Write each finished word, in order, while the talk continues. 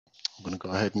I'm going to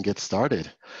go ahead and get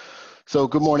started. So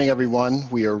good morning, everyone.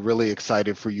 We are really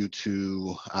excited for you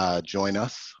to join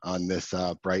us on this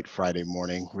bright Friday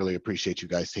morning. Really appreciate you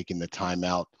guys taking the time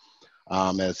out.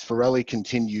 As Forelli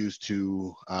continues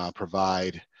to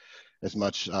provide as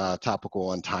much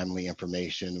topical and timely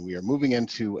information, we are moving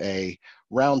into a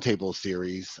roundtable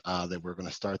series that we're going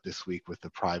to start this week with the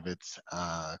private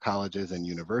colleges and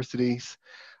universities.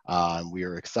 We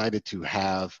are excited to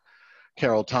have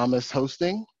Carol Thomas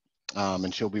hosting,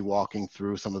 and she'll be walking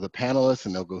through some of the panelists,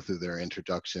 and they'll go through their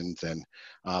introductions and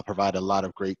provide a lot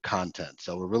of great content.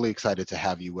 So we're really excited to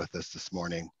have you with us this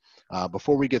morning.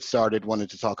 Before we get started, wanted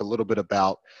to talk a little bit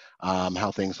about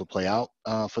how things will play out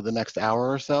for the next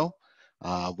hour or so.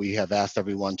 We have asked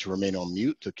everyone to remain on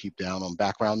mute to keep down on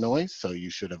background noise, so you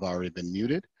should have already been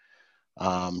muted.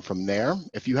 From there,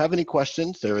 if you have any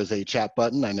questions, there is a chat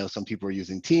button. I know some people are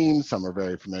using Teams, some are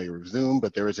very familiar with Zoom,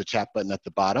 but there is a chat button at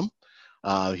the bottom.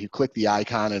 If you click the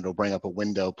icon, it'll bring up a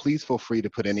window. Please feel free to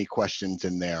put any questions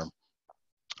in there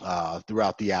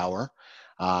throughout the hour.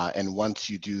 And once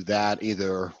you do that,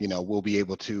 either, we'll be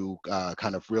able to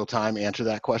kind of real time answer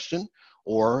that question,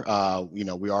 or,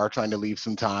 we are trying to leave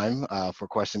some time for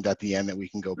questions at the end that we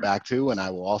can go back to. And I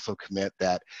will also commit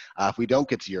that if we don't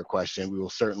get to your question, we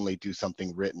will certainly do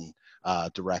something written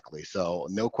directly. So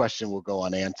no question will go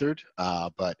unanswered,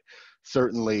 but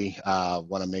certainly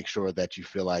want to make sure that you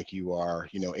feel like you are,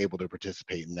 able to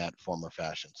participate in that form or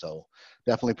fashion. So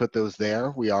definitely put those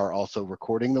there. We are also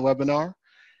recording the webinar.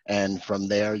 And from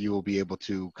there, you will be able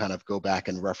to kind of go back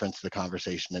and reference the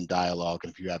conversation and dialogue.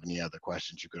 And if you have any other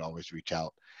questions, you could always reach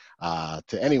out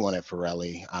to anyone at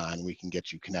Forelli, and we can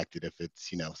get you connected if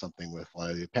it's, something with one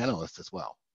of the panelists as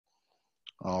well.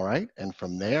 All right. And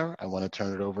from there, I want to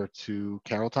turn it over to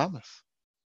Carol Thomas.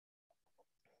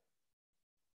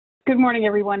 Good morning,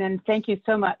 everyone, and thank you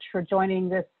so much for joining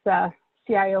this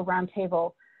CIO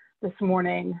Roundtable this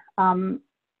morning.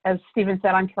 As Stephen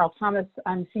said, I'm Carol Thomas.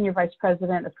 I'm Senior Vice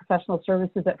President of Professional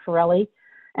Services at Forelli,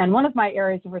 and one of my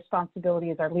areas of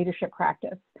responsibility is our leadership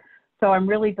practice. So I'm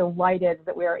really delighted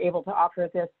that we are able to offer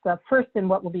this first in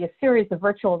what will be a series of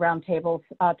virtual roundtables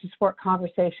to support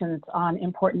conversations on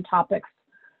important topics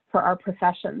for our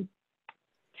profession.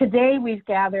 Today, we've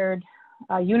gathered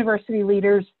university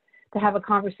leaders to have a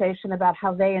conversation about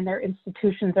how they and their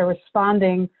institutions are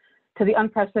responding to the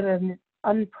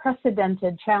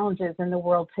unprecedented challenges in the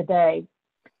world today.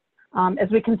 As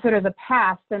we consider the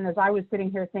past, and as I was sitting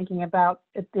here thinking about,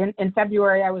 in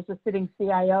February, I was a sitting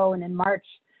CIO, and in March,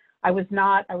 I was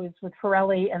not. I was with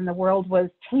Forelli, and the world was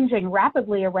changing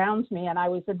rapidly around me, and I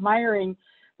was admiring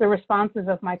the responses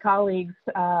of my colleagues,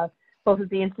 both at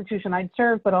the institution I'd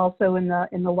served, but also in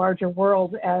the larger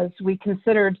world, as we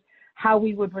considered how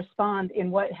we would respond in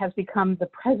what has become the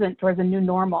present or the new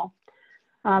normal.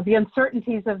 The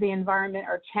uncertainties of the environment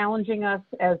are challenging us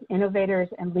as innovators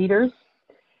and leaders.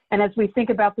 And as we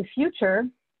think about the future,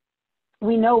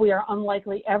 we know we are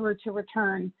unlikely ever to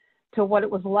return to what it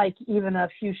was like even a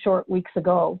few short weeks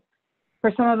ago.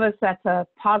 For some of us, that's a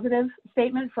positive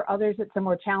statement. For others, it's a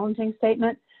more challenging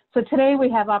statement. So today we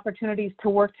have opportunities to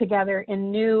work together in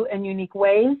new and unique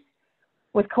ways,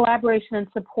 with collaboration and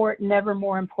support never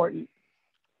more important.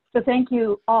 So thank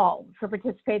you all for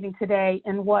participating today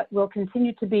in what will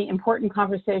continue to be important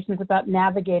conversations about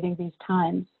navigating these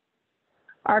times.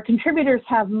 Our contributors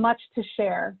have much to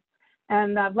share,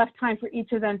 and I've left time for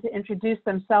each of them to introduce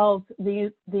themselves,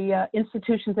 the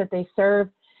institutions that they serve,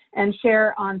 and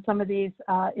share on some of these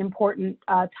important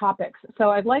topics.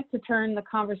 So I'd like to turn the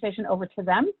conversation over to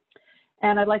them,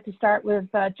 and I'd like to start with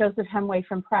Joseph Hemway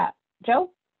from Pratt. Joe?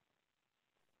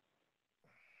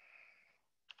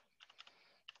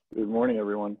 Good morning,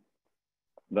 everyone.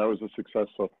 That was a success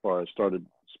so far. I started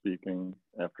speaking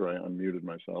after I unmuted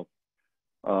myself.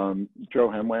 Joe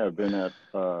Hemway, I've been at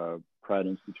Pratt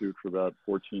Institute for about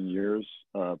 14 years.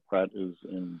 Pratt is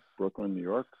in Brooklyn, New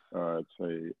York. It's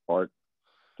a art,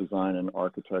 design, and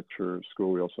architecture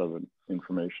school. We also have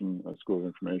a school of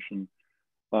information.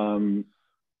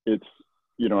 It's,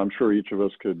 I'm sure each of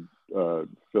us could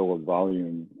fill a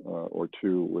volume or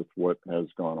two with what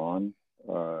has gone on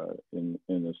in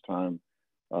this time,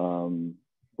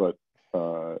 but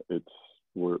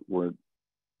we're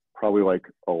probably like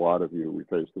a lot of you. We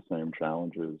face the same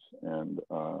challenges, and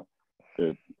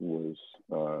it was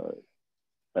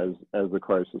as the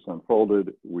crisis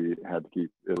unfolded, we had to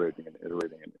keep iterating and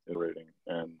iterating and iterating.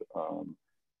 And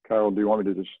Carol, do you want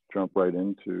me to just jump right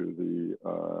into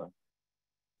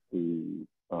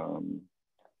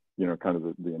kind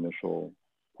of the initial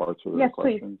parts of the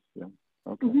questions? Please.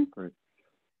 Yeah. Okay, great.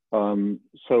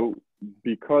 So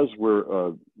because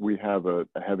we have a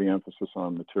heavy emphasis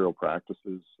on material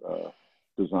practices,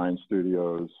 design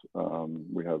studios,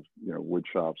 we have wood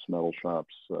shops, metal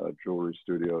shops, jewelry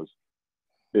studios.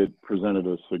 It presented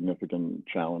a significant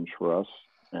challenge for us,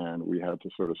 and we had to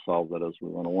sort of solve that as we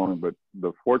went along. But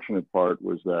the fortunate part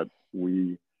was that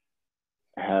we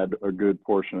had a good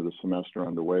portion of the semester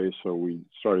underway, so we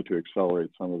started to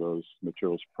accelerate some of those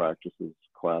materials practices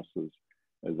classes,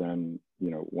 and then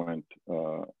went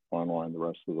online the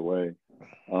rest of the way.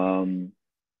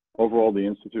 Overall, the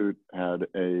Institute had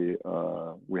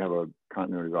we have a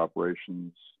continuity of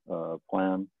operations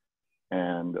plan,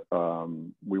 and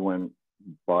we went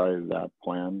by that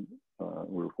plan.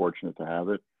 We were fortunate to have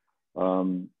it,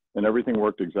 and everything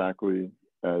worked exactly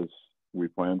as we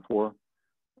planned for.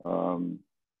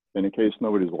 And in case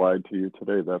nobody's lied to you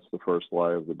today, that's the first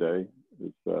lie of the day,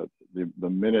 is that the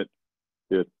minute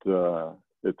it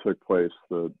took place,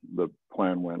 the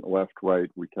plan went left, right.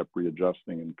 We kept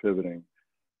readjusting and pivoting.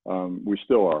 We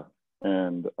still are.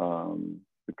 And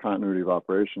the continuity of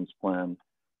operations plan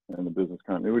and the business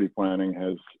continuity planning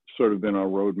has sort of been our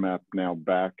roadmap now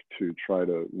back to try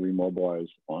to remobilize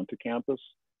onto campus.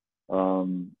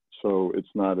 So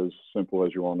it's not as simple,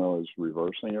 as you all know, as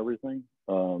reversing everything.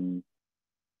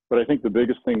 But I think the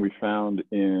biggest thing we found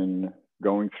in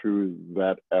going through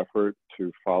that effort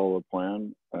to follow a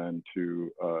plan and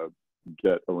to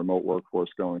get a remote workforce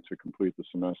going to complete the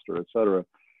semester, et cetera,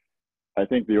 I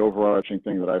think the overarching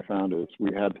thing that I found is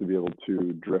we had to be able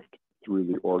to drift through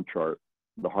the org chart.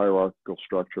 The hierarchical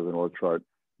structure of an org chart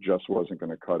just wasn't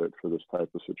going to cut it for this type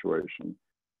of situation.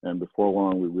 And before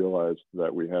long, we realized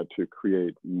that we had to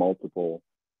create multiple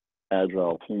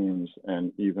agile teams,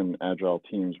 and even agile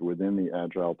teams within the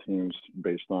agile teams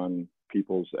based on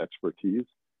people's expertise.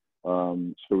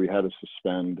 So we had to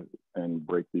suspend and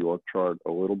break the org chart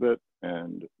a little bit,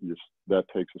 and that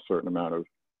takes a certain amount of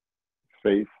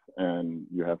faith, and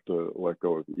you have to let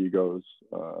go of egos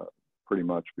pretty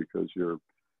much, because you're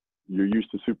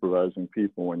used to supervising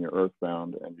people when you're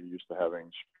earthbound, and you're used to having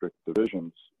strict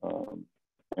divisions.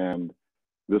 And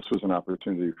this was an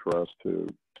opportunity for us to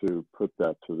put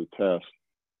that to the test.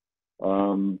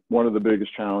 One of the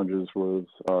biggest challenges was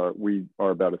we are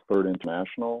about a third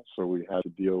international, so we had to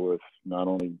deal with not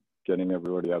only getting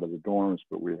everybody out of the dorms,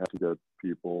 but we had to get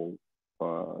people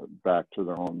back to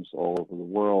their homes all over the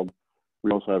world.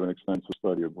 We also have an extensive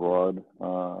study abroad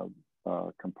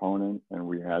component, and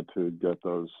we had to get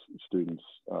those students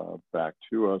back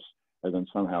to us and then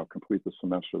somehow complete the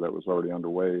semester that was already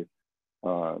underway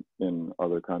in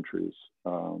other countries.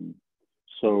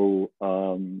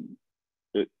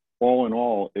 All in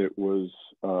all, it was,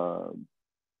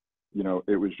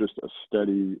 it was just a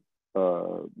steady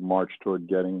march toward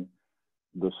getting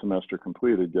the semester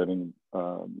completed.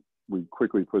 We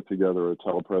quickly put together a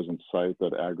telepresence site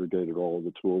that aggregated all of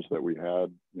the tools that we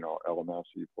had, LMS,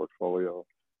 ePortfolio,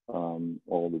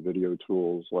 all the video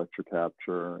tools, lecture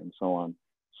capture, and so on.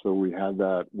 So we had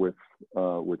that with,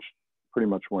 which pretty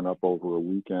much went up over a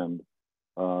weekend,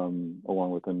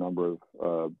 along with a number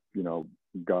of,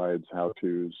 guides,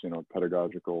 how-tos,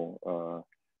 pedagogical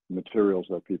materials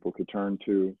that people could turn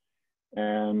to.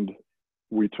 And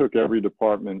we took every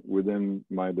department within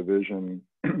my division,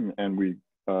 and we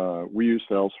use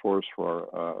Salesforce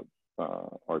for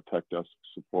our tech desk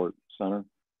support center,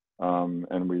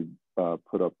 and we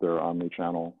put up their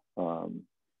omni-channel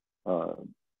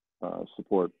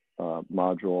support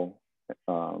module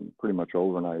pretty much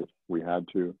overnight. We had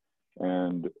to.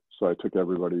 And so I took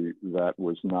everybody that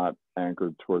was not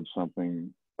anchored towards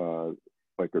something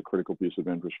like a critical piece of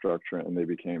infrastructure, and they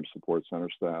became support center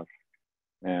staff.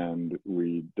 And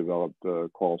we developed a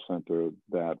call center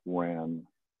that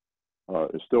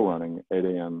is still running 8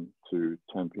 a.m. to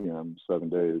 10 p.m., 7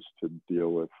 days, to deal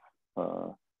with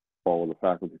all of the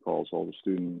faculty calls, all the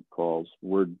student calls.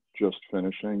 We're just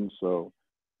finishing, so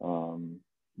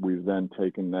we've then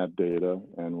taken that data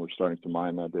and we're starting to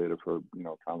mine that data for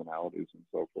commonalities and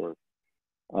so forth.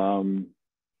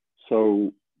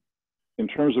 So in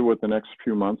terms of what the next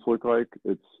few months look like,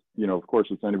 it's of course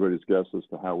it's anybody's guess as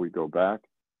to how we go back,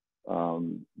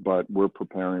 but we're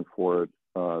preparing for it.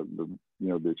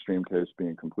 The extreme case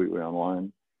being completely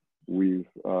online. We've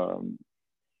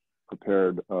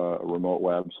prepared a remote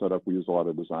lab setup. We use a lot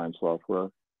of design software,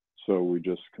 so we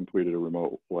just completed a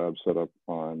remote lab setup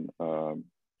on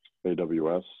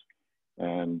AWS.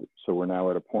 And so we're now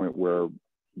at a point where,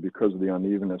 because of the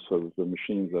unevenness of the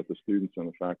machines that the students and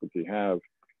the faculty have,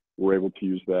 we're able to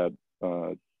use that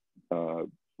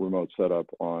remote setup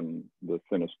on the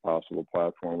thinnest possible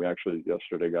platform. We actually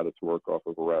yesterday got it to work off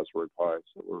of a Raspberry Pi,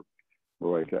 so we're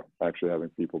like actually having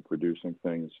people producing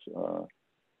things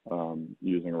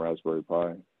using a Raspberry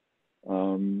Pi.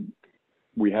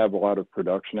 We have a lot of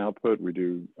production output. We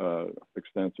do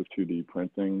extensive 2D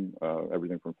printing,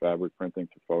 everything from fabric printing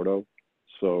to photo.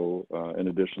 So in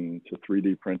addition to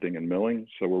 3D printing and milling,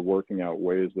 so we're working out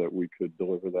ways that we could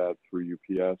deliver that through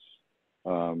UPS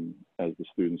as the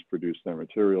students produce their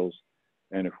materials.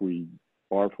 And if we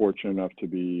are fortunate enough to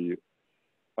be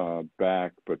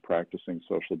back but practicing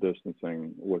social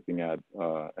distancing, looking at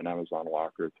an Amazon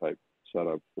locker type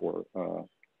setup for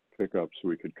pickups, so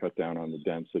we could cut down on the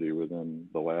density within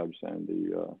the labs and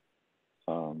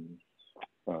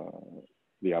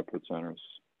the output centers.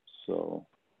 So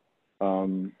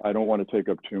I don't want to take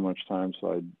up too much time,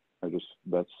 so I just,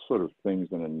 that's sort of things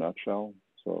in a nutshell.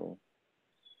 So.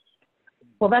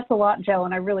 Well, that's a lot, Joe,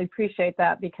 and I really appreciate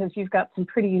that, because you've got some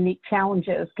pretty unique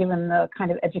challenges given the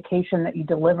kind of education that you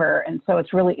deliver. And so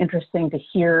it's really interesting to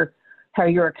hear how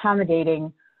you're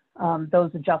accommodating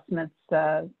those adjustments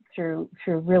through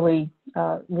really,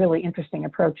 really interesting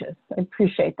approaches. I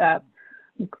appreciate that.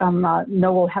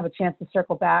 No, we'll have a chance to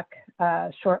circle back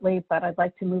shortly, but I'd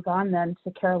like to move on then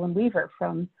to Carolyn Weaver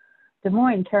from Des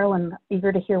Moines. Carolyn,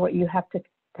 eager to hear what you have to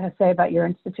say about your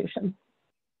institution.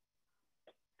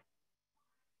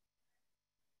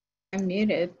 I'm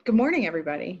muted. Good morning,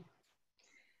 everybody.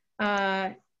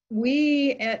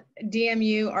 We at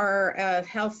DMU are a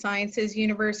health sciences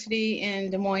university in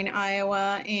Des Moines,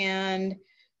 Iowa, and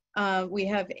we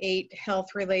have 8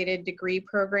 health-related degree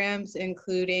programs,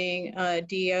 including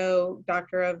DO,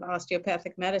 Doctor of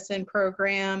Osteopathic Medicine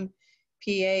program,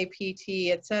 PA,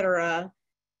 PT, etc.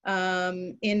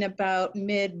 In about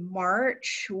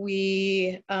mid-March,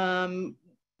 we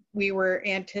were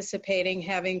anticipating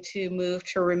having to move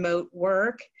to remote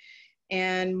work,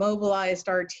 and mobilized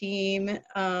our team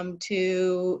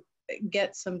to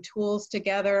get some tools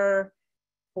together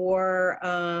for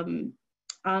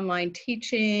online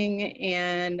teaching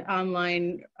and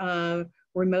online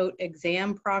remote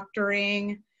exam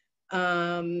proctoring.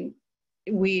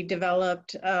 We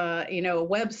developed a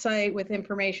website with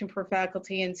information for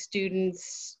faculty and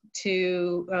students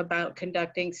about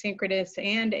conducting synchronous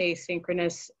and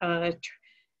asynchronous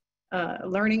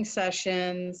learning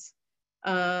sessions.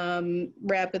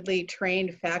 Rapidly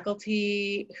trained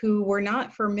faculty who were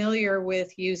not familiar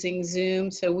with using Zoom.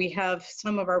 So we have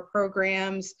some of our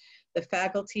programs, the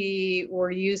faculty were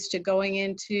used to going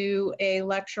into a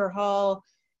lecture hall,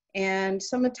 and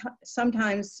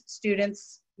sometimes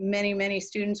students, many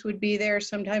students would be there,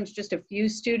 sometimes just a few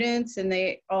students, and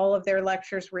all of their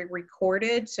lectures were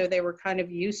recorded, so they were kind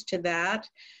of used to that,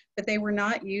 but they were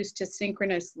not used to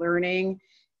synchronous learning.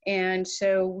 And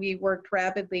so we worked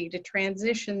rapidly to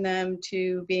transition them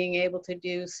to being able to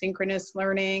do synchronous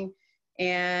learning,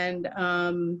 and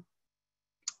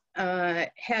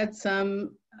had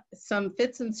some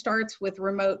fits and starts with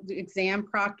remote exam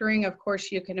proctoring. Of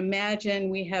course, you can imagine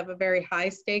we have a very high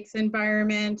stakes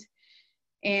environment,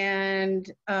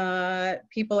 and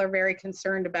people are very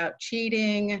concerned about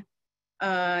cheating.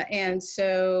 And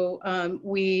so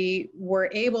we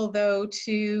were able, though,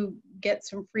 to get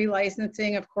some free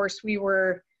licensing. Of course, we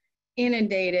were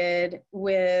inundated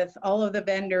with all of the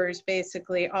vendors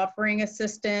basically offering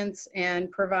assistance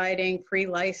and providing free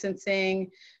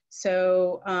licensing.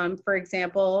 So, for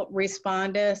example,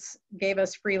 Respondus gave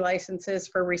us free licenses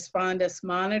for Respondus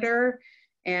Monitor,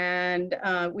 and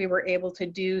we were able to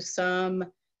do some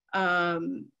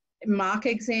mock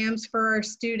exams for our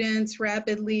students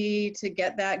rapidly to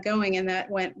get that going, and that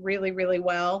went really, really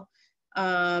well.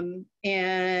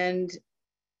 And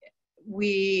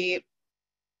we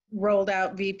rolled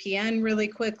out VPN really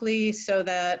quickly so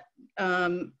that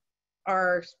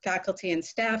our faculty and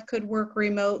staff could work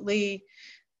remotely.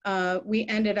 We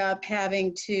ended up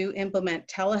having to implement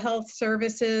telehealth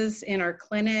services in our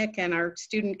clinic and our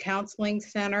student counseling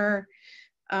center.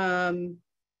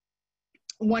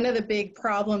 One of the big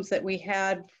problems that we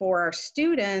had for our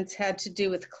students had to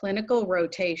do with clinical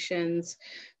rotations.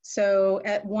 So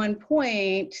at one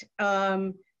point,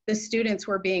 the students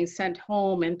were being sent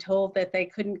home and told that they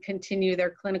couldn't continue their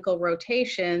clinical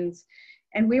rotations.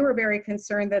 And we were very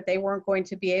concerned that they weren't going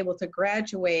to be able to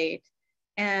graduate.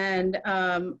 And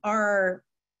our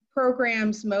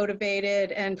programs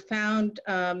motivated and found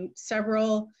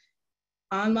several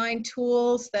online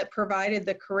tools that provided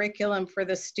the curriculum for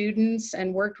the students,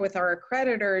 and worked with our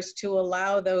accreditors to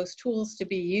allow those tools to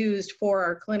be used for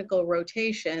our clinical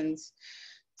rotations.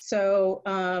 So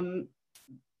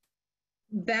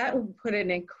that put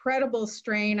an incredible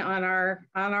strain on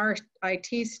our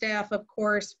IT staff, of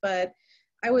course, but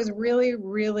I was really,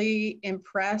 really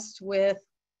impressed with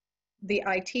the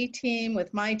IT team,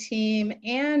 with my team,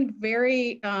 and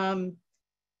very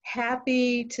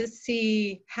happy to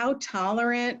see how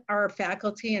tolerant our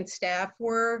faculty and staff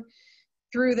were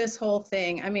through this whole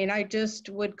thing. I mean, I just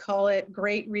would call it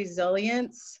great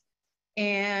resilience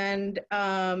and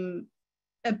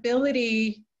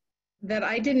ability that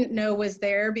I didn't know was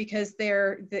there, because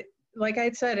like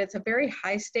I said, it's a very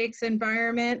high stakes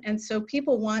environment. And so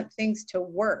people want things to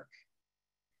work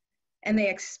and they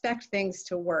expect things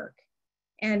to work.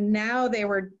 And now they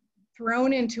were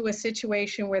thrown into a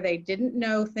situation where they didn't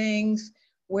know things,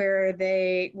 where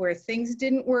things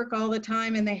didn't work all the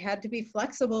time, and they had to be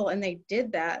flexible, and they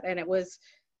did that. And it was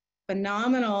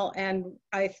phenomenal, and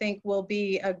I think will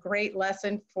be a great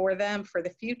lesson for them for the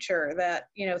future, that,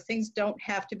 you know, things don't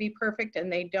have to be perfect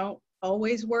and they don't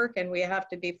always work, and we have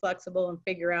to be flexible and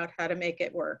figure out how to make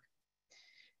it work.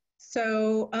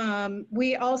 So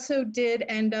we also did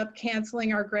end up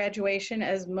canceling our graduation,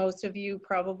 as most of you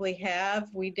probably have.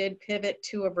 We did pivot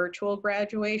to a virtual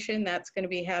graduation. That's going to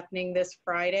be happening this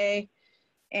Friday.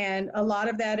 And a lot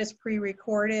of that is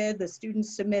pre-recorded. The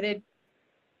students submitted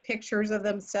pictures of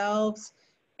themselves.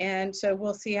 And so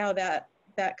we'll see how that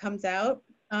comes out.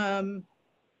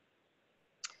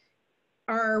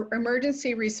 Our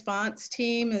emergency response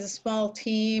team is a small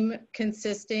team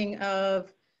consisting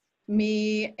of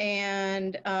me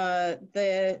and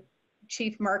the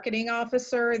chief marketing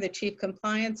officer, the chief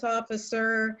compliance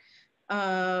officer,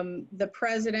 the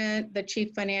president, the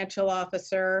chief financial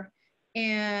officer.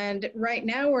 And right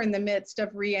now we're in the midst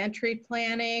of reentry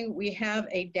planning. We have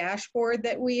a dashboard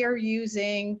that we are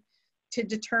using to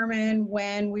determine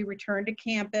when we return to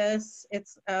campus.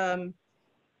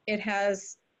 It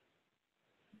has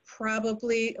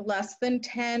probably less than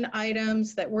 10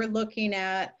 items that we're looking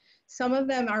at. Some of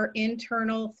them are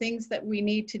internal things that we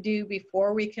need to do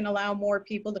before we can allow more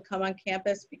people to come on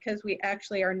campus, because we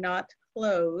actually are not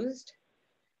closed,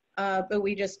 but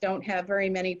we just don't have very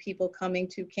many people coming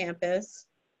to campus.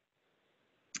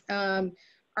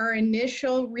 Our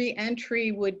initial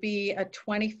re-entry would be a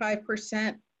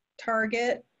 25%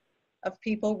 target of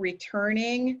people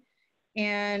returning,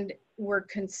 and we're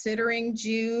considering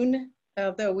June,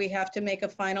 although we have to make a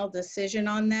final decision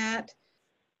on that.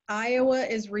 Iowa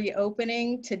is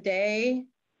reopening today.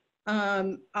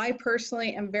 I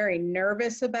personally am very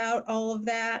nervous about all of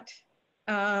that.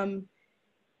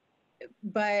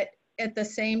 But at the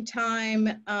same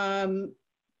time,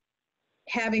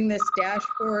 having this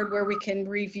dashboard where we can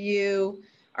review,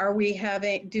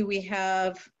 do we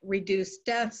have reduced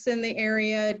deaths in the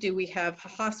area? Do we have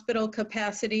hospital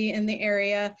capacity in the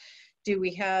area? Do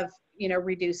we have, you know,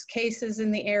 reduced cases in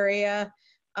the area?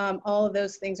 All of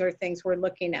those things are things we're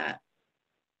looking at.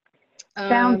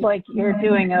 Sounds like you're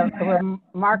doing a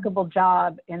remarkable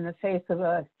job in the face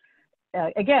of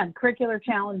again, curricular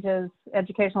challenges,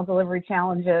 educational delivery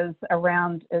challenges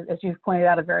around, as you've pointed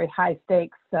out, a very high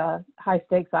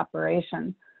stakes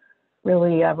operation.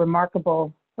 Really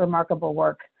remarkable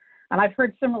work. And I've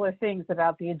heard similar things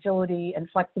about the agility and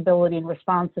flexibility and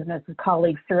responsiveness of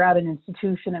colleagues throughout an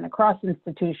institution and across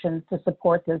institutions to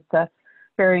support this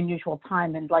very unusual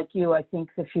time. And like you, I think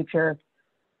the future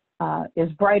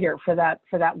is brighter for that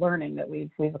learning that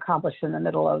we've accomplished in the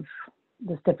middle of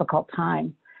this difficult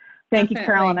time. Thank you,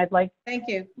 Carolyn. Thank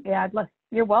you. Yeah,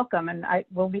 you're welcome. And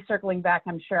we'll be circling back,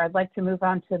 I'm sure. I'd like to move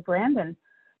on to Brandon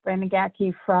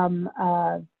Gatke from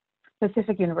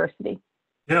Pacific University.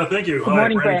 Yeah, thank you. Good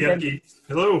morning, Brandon. Gatke.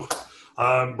 Hello.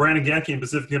 Brandon Gatke in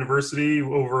Pacific University,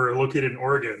 located in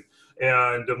Oregon.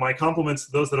 And my compliments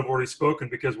to those that have already spoken,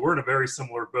 because we're in a very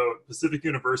similar boat. Pacific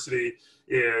University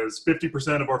is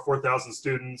 50% of our 4,000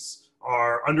 students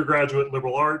are undergraduate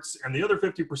liberal arts, and the other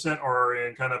 50% are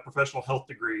in kind of professional health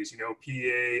degrees, you know,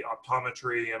 PA,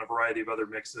 optometry, and a variety of other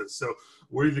mixes. So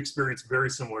we've experienced very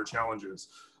similar challenges.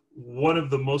 One of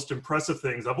the most impressive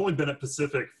things, I've only been at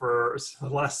Pacific for the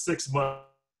last 6 months,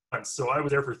 so I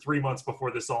was there for 3 months before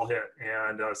this all hit,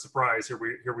 and surprise, here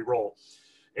we roll.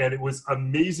 And it was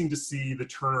amazing to see the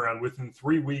turnaround. Within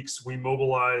 3 weeks, we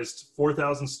mobilized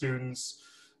 4,000 students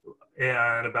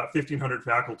and about 1,500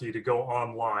 faculty to go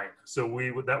online. So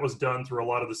that was done through a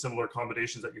lot of the similar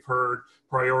accommodations that you've heard,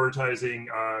 prioritizing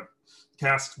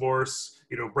task force,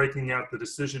 you know, breaking out the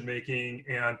decision making.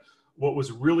 And what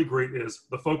was really great is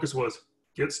the focus was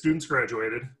get students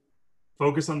graduated,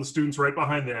 focus on the students right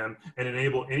behind them, and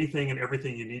enable anything and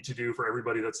everything you need to do for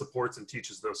everybody that supports and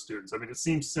teaches those students. I mean, it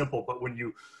seems simple, but when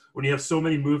you have so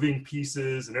many moving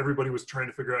pieces and everybody was trying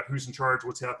to figure out who's in charge,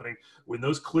 what's happening, when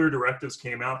those clear directives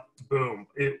came out, boom,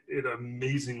 it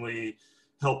amazingly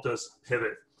helped us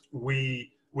pivot.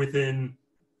 Within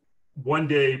one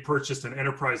day purchased an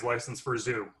enterprise license for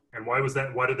Zoom. And why was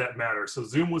that? Why did that matter? So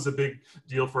Zoom was a big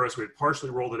deal for us. We had partially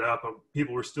rolled it out, but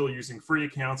people were still using free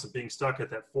accounts and being stuck at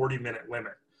that 40-minute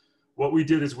limit. What we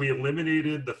did is we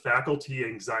eliminated the faculty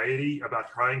anxiety about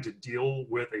trying to deal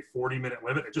with a 40-minute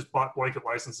limit and just bought blanket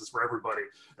licenses for everybody.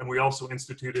 And we also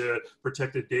instituted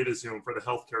protected data Zoom for the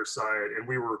healthcare side. And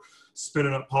we were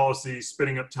spinning up policies,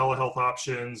 spinning up telehealth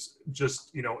options,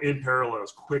 just, you know, in parallel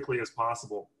as quickly as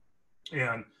possible.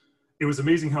 And it was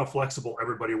amazing how flexible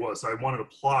everybody was. So I wanted to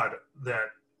applaud that.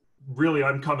 Really,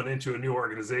 I'm coming into a new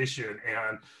organization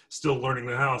and still learning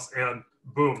the house, and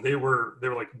boom, they were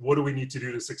like, what do we need to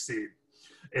do to succeed?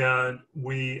 And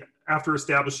we, after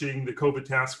establishing the COVID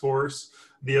task force,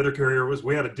 the other carrier was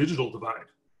we had a digital divide.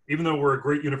 Even though we're a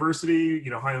great university,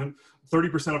 you know,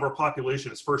 30% of our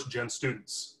population is first-gen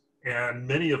students, and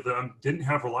many of them didn't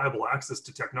have reliable access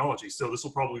to technology. So this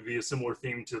will probably be a similar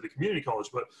theme to the community college,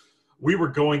 but we were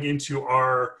going into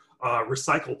our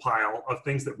recycle pile of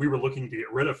things that we were looking to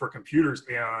get rid of for computers,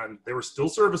 and they were still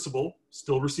serviceable,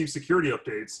 still received security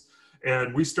updates.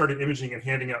 And we started imaging and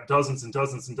handing out dozens and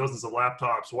dozens and dozens of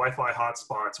laptops, Wi-Fi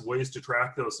hotspots, ways to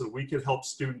track those so we could help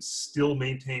students still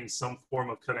maintain some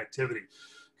form of connectivity.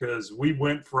 Because we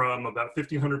went from about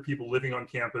 1,500 people living on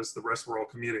campus, the rest were all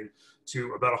commuting,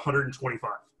 to about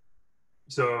 125.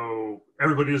 So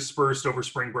everybody dispersed over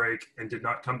spring break and did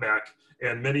not come back.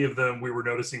 And many of them we were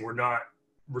noticing were not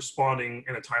responding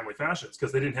in a timely fashion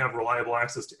because they didn't have reliable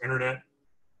access to internet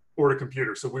or to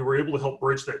computers. So we were able to help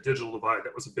bridge that digital divide.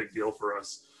 That was a big deal for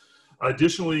us.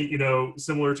 Additionally, you know,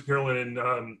 similar to Carolyn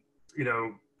and, you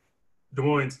know, Des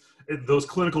Moines, those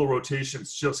clinical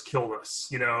rotations just killed us.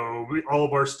 You know, all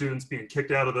of our students being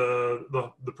kicked out of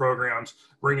the programs,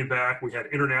 bringing back. We had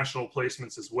international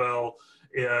placements as well.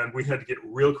 And we had to get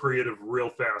real creative real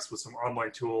fast with some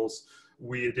online tools.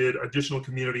 We did additional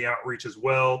community outreach as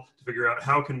well to figure out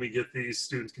how can we get these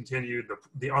students continued.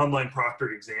 The online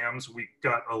proctored exams, we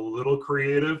got a little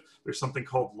creative. There's something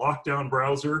called Lockdown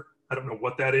Browser. I don't know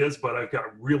what that is, but I've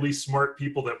got really smart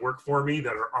people that work for me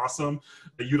that are awesome.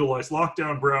 They utilize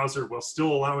Lockdown Browser while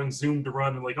still allowing Zoom to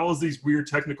run and like all of these weird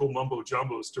technical mumbo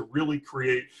jumbos to really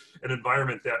create an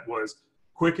environment that was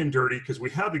quick and dirty because we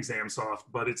have ExamSoft,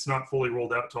 but it's not fully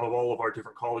rolled out to all of our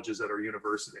different colleges at our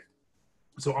university.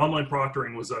 So online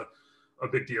proctoring was a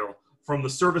big deal. From the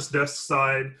service desk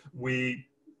side, we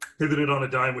pivoted on a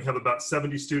dime. We have about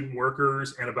 70 student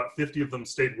workers and about 50 of them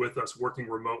stayed with us working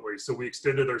remotely. So we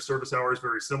extended our service hours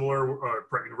very similar. At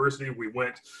Private University, we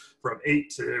went from 8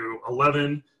 to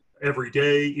 11 every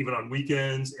day, even on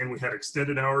weekends, and we had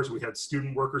extended hours. We had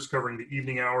student workers covering the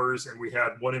evening hours, and we had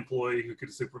one employee who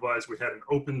could supervise. We had an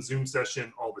open Zoom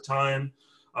session all the time.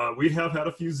 We have had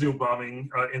a few Zoom bombing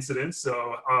incidents,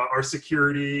 so our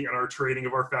security and our training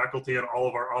of our faculty and all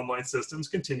of our online systems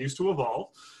continues to evolve.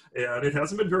 And it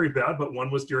hasn't been very bad, but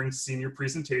one was during senior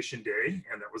presentation day,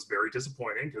 and that was very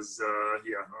disappointing because,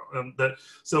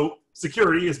 so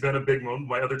security has been a big one.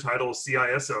 My other title is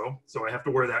CISO, so I have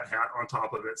to wear that hat on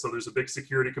top of it. So there's a big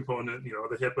security component, you know,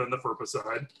 the HIPAA and the FERPA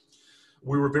side.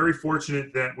 We were very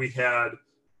fortunate that we had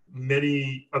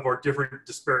many of our different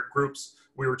disparate groups.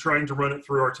 We were trying to run it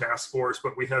through our task force,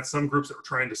 but we had some groups that were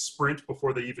trying to sprint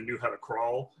before they even knew how to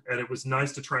crawl. And it was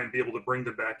nice to try and be able to bring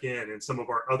them back in. And some of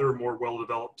our other more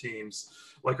well-developed teams,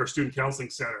 like our Student Counseling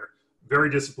Center, very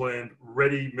disciplined,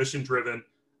 ready, mission-driven.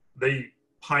 They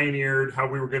pioneered how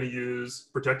we were going to use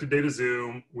protected data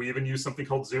Zoom. We even used something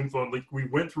called Zoom Phone. Like we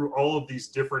went through all of these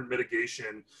different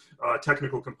mitigation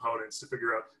technical components to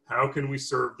figure out how can we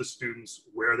serve the students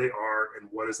where they are and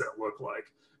what does that look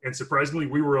like. And surprisingly,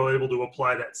 we were able to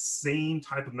apply that same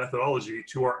type of methodology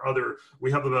to our other,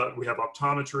 we have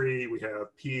optometry, we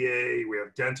have PA, we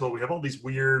have dental, we have all these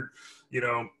weird, you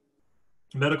know,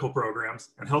 medical programs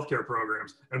and healthcare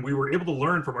programs. And we were able to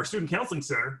learn from our Student Counseling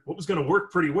Center what was going to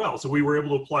work pretty well. So we were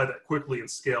able to apply that quickly and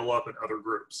scale up in other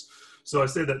groups. So I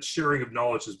say that sharing of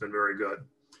knowledge has been very good.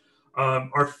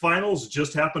 Our finals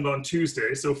just happened on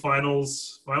Tuesday. So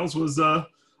finals was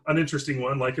an interesting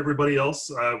one. Like everybody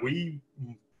else, we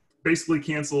basically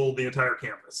canceled the entire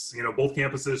campus. You know, both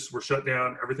campuses were shut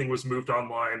down. Everything was moved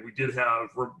online. We did have,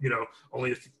 you know,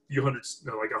 only a few hundred,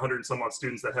 like 100 and some odd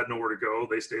students that had nowhere to go.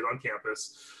 They stayed on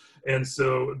campus. And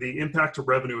so the impact to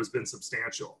revenue has been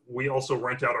substantial. We also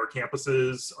rent out our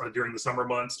campuses during the summer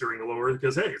months, during the lower,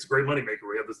 because hey, it's a great moneymaker.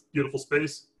 We have this beautiful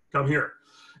space, come here.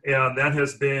 And that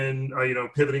has been, you know,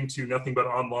 pivoting to nothing but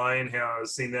online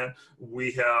has seen that.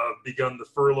 We have begun the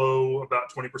furlough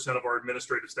about 20% of our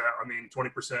administrative staff,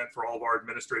 20% for all of our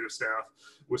administrative staff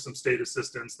with some state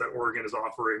assistance that Oregon is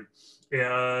offering.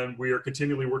 And we are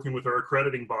continually working with our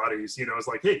accrediting bodies, you know, it's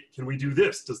like, hey, can we do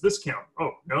this? Does this count?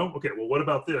 Oh, no? Okay, well, what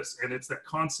about this? And it's that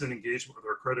constant engagement with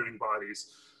our accrediting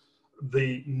bodies.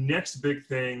 The next big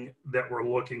thing that we're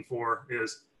looking for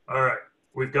is, all right,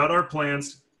 we've got our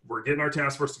plans. We're getting our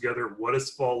task force together. What does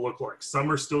fall look like?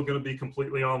 Summer's still going to be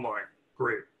completely online.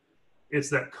 Great. It's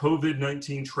that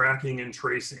COVID-19 tracking and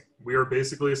tracing. We are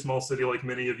basically a small city like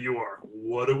many of you are.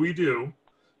 What do we do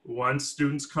once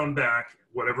students come back,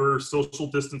 whatever social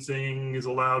distancing is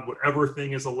allowed, whatever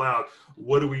thing is allowed,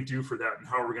 what do we do for that and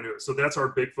how are we going to do it? So that's our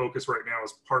big focus right now,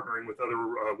 is partnering with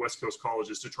other West Coast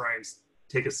colleges to try and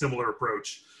take a similar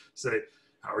approach. Say,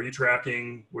 how are you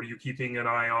tracking? What are you keeping an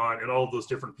eye on? And all of those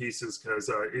different pieces, because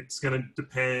it's going to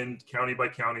depend county by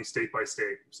county, state by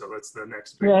state. So that's the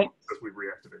next big right. as we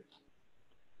reactivate.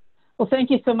 Well, thank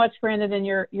you so much, Brandon. And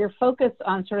your focus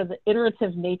on sort of the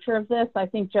iterative nature of this, I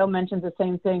think Joe mentioned the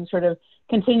same thing, sort of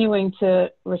continuing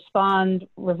to respond,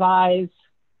 revise,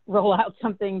 roll out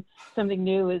something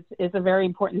new is a very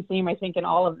important theme, I think, in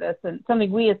all of this, and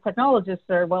something we as technologists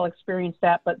are well experienced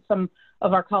at, but some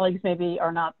of our colleagues maybe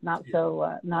are not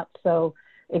so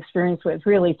experienced with.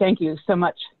 Really, thank you so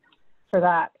much for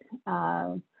that.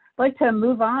 I'd like to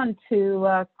move on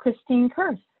to Christine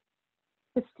Kurth.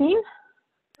 Christine?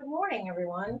 Good morning,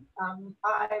 everyone. I'm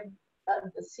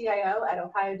the CIO at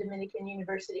Ohio Dominican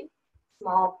University,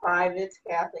 small private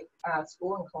Catholic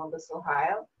school in Columbus,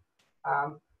 Ohio.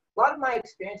 A lot of my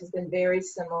experience has been very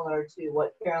similar to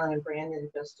what Carolyn and Brandon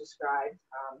just described.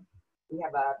 We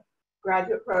have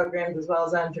graduate programs as well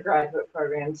as undergraduate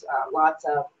programs, lots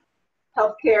of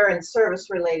healthcare and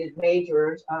service-related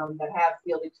majors that have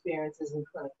field experiences and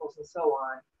clinicals and so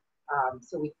on.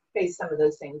 So we face some of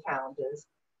those same challenges.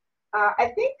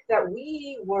 I think that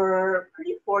we were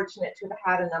pretty fortunate to have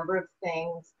had a number of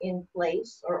things in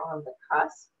place or on the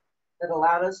cusp that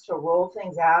allowed us to roll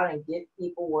things out and get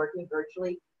people working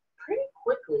virtually pretty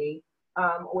quickly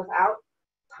without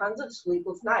tons of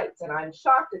sleepless nights. And I'm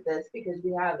shocked at this because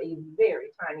we have a very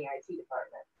tiny IT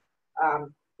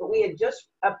department. But we had just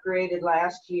upgraded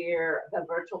last year the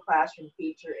virtual classroom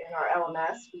feature in our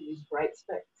LMS. We use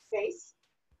Brightspace.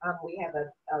 We have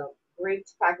a great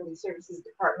faculty services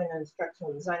department and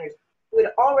instructional designers who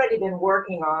had already been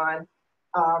working on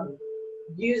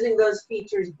using those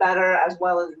features better, as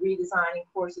well as redesigning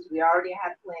courses. We already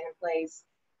had a plan in place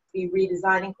to be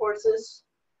redesigning courses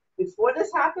before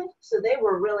this happened, so they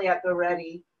were really at the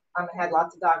ready and had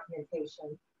lots of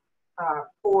documentation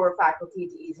for faculty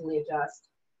to easily adjust.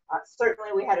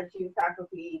 Certainly we had a few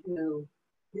faculty who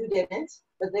didn't,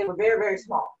 but they were very, very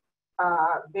small,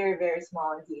 very, very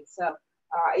small indeed. So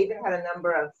I even had a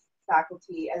number of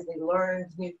faculty, as they learned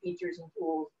new features and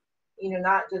tools, you know,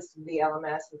 not just the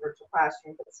LMS and virtual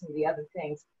classroom, but some of the other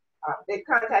things. They've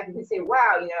contacted me and say,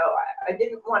 wow, you know, I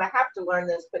didn't want to have to learn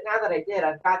this, but now that I did,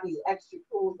 I've got these extra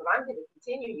tools that I'm going to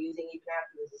continue using even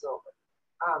after this is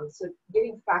over. So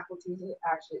getting faculty to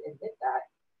actually admit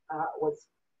that was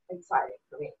exciting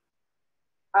for me.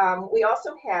 We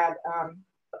also had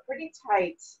a pretty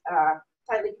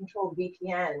tightly controlled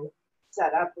VPN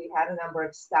set up. We had a number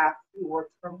of staff who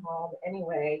worked from home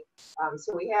anyway.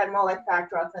 So we had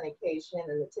multi-factor authentication,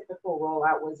 and the typical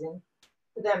rollout was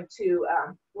for them to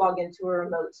log into a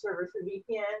remote server for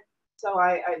VPN. So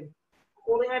I'm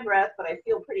holding my breath, but I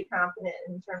feel pretty confident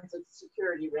in terms of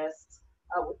security risks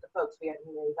with the folks we had to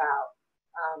move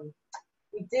out.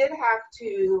 We did have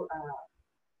to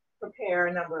prepare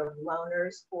a number of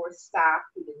loaners for staff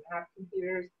who didn't have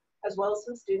computers, as well as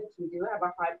some students. We do have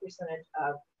a high percentage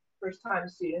of first-time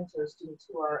students or students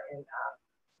who are in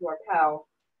who are Pell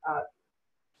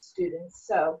students.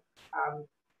 So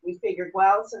we figured,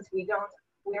 well, since we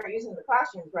aren't using the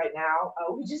classrooms right now,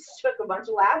 we just took a bunch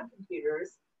of lab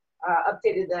computers,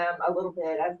 updated them a little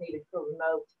bit as needed for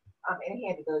remote, and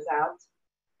handed those out.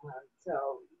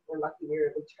 So we're lucky we were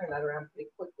able to turn that around pretty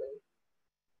quickly.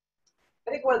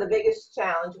 I think one of the biggest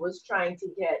challenge was trying to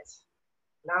get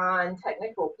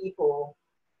non-technical people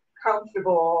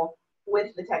comfortable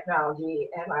with the technology,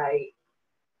 and I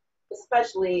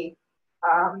especially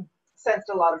sensed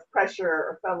a lot of pressure,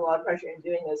 or felt a lot of pressure in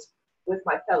doing this with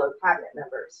my fellow cabinet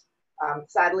members.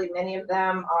 Sadly, many of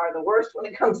them are the worst when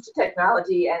it comes to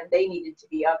technology, and they needed to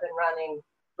be up and running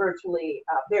virtually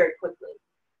very quickly.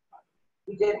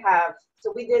 We did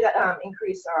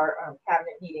increase our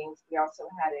cabinet meetings. We also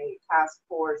had a task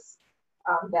force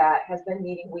that has been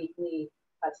meeting weekly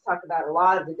to talk about a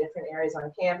lot of the different areas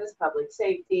on campus: public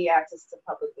safety, access to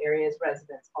public areas,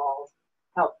 residence halls,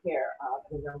 healthcare,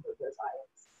 and a number of those items.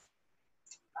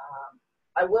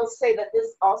 I will say that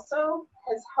this also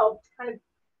has helped kind of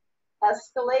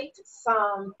escalate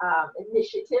some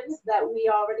initiatives that we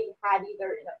already had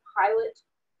either in a pilot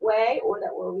way or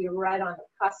that we were right on the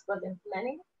cusp of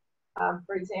implementing.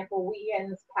 For example, we in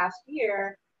this past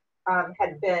year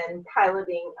had been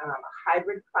piloting a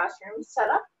hybrid classroom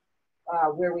setup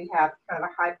where we have kind of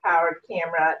a high-powered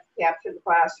camera to capture the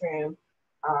classroom,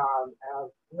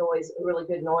 noise, really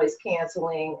good noise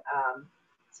canceling,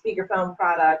 speakerphone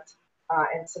product,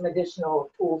 and some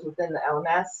additional tools within the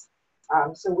LMS.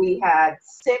 So we had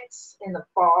 6 in the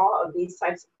fall of these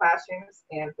types of classrooms,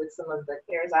 and with some of the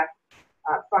CARES Act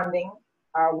funding,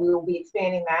 we will be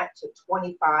expanding that to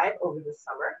 25 over the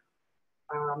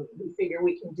summer. We figure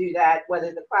we can do that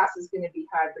whether the class is going to be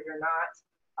hybrid or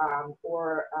not,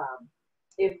 or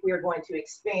if we're going to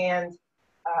expand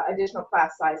additional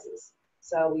class sizes.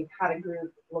 So we've had a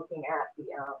group looking at the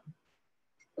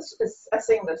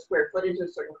assessing the square footage of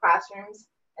certain classrooms,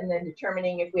 and then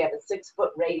determining if we have a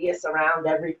 6-foot radius around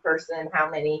every person, how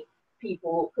many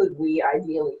people could we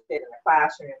ideally fit in a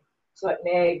classroom. So it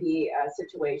may be a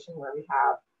situation where we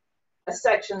have a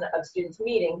section of students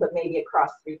meeting, but maybe across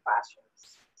 3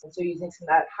 classrooms. And so using some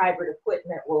of that hybrid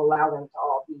equipment will allow them to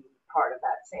all be part of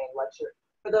that same lecture.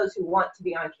 For those who want to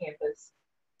be on campus,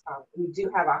 we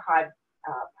do have a high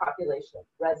population of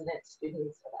resident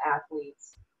students, of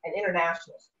athletes, and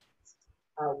international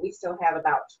students. We still have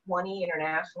about 20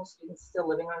 international students still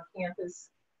living on campus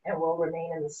and will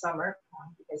remain in the summer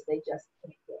because they just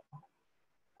can't get home.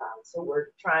 So we're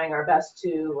trying our best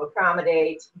to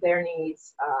accommodate their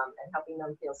needs and helping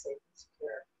them feel safe and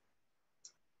secure.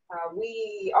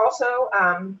 We also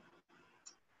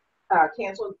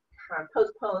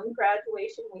postponed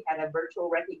graduation. We had a virtual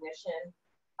recognition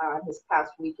this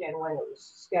past weekend when it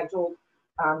was scheduled,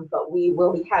 but we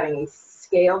will be having a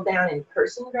scaled down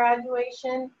in-person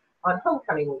graduation on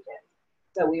homecoming weekend.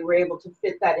 So we were able to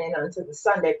fit that in onto the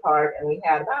Sunday part, and we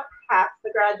had about half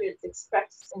the graduates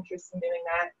expressed interest in doing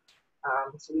that.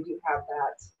 So we do have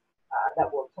that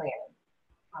that we're planning.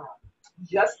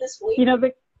 Just this week. You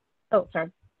know, oh,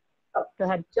 sorry. Oh, go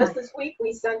ahead. Just this week,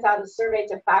 we sent out a survey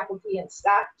to faculty and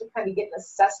staff to kind of get an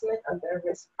assessment of their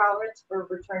risk tolerance for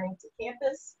returning to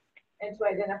campus and to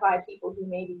identify people who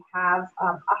maybe have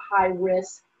a high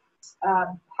risk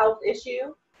health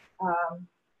issue,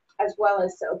 as well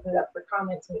as to open it up for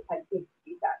comments, and we've had good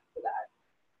feedback for that.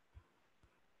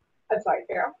 I'm sorry,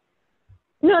 Carol.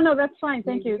 No, that's fine.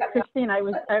 Thank you, Christine.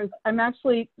 I'm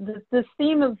actually, this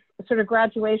theme of sort of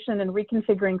graduation and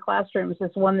reconfiguring classrooms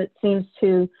is one that seems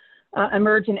to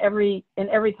emerge in every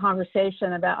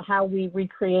conversation about how we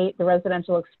recreate the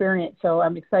residential experience. So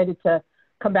I'm excited to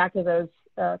come back to those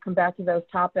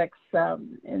topics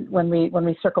when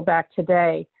we circle back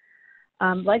today.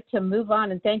 I'd like to move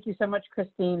on, and thank you so much,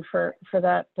 Christine, for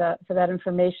that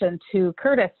information, to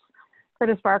Curtis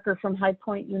Barker from High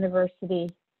Point University.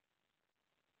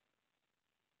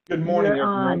 Good morning,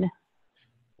 everyone.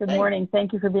 Good morning.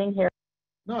 Thank you for being here.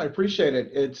 No, I appreciate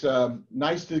it. It's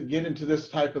nice to get into this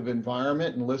type of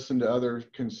environment and listen to other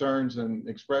concerns and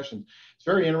expressions. It's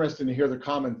very interesting to hear the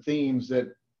common themes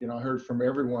that I heard from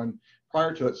everyone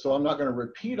prior to it. So I'm not going to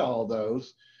repeat all of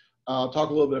those. I'll talk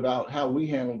a little bit about how we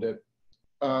handled it.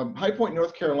 High Point,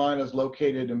 North Carolina is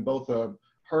located in both a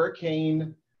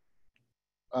hurricane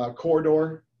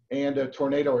corridor and a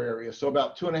tornado area. So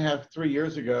about 2.5–3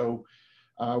 years ago,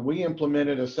 we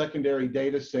implemented a secondary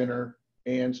data center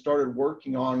and started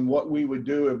working on what we would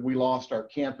do if we lost our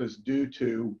campus due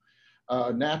to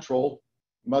natural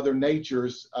Mother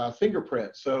Nature's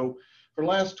fingerprint. So for the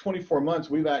last 24 months,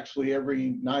 we've actually,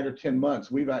 every 9 or 10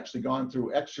 months, we've actually gone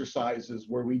through exercises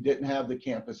where we didn't have the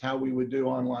campus, how we would do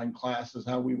online classes,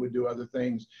 how we would do other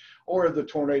things, or if the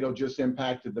tornado just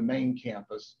impacted the main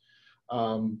campus.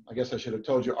 I guess I should have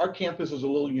told you, our campus is a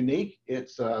little unique.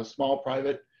 It's a small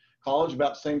private college,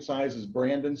 about the same size as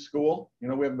Brandon School. We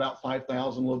have about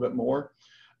 5,000, a little bit more.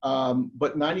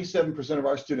 But 97% of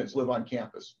our students live on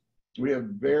campus. We have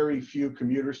very few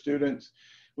commuter students.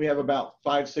 We have about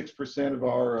 5–6% of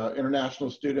our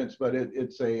international students, but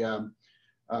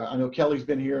I know Kelly's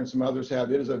been here and some others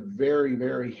have. It is a very,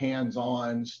 very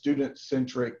hands-on,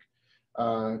 student-centric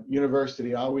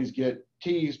university. I always get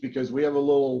teased because we have a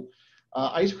little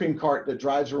ice cream cart that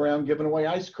drives around giving away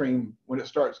ice cream when it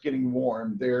starts getting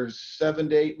warm. There's 7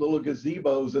 to 8 little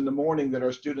gazebos in the morning that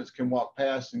our students can walk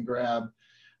past and grab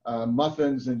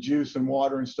muffins and juice and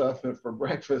water and stuff for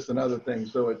breakfast and other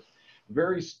things. So it's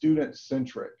very student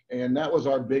centric. And that was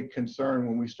our big concern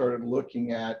when we started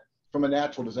looking at from a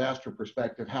natural disaster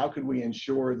perspective, how could we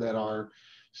ensure that our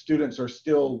students are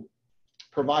still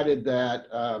provided that,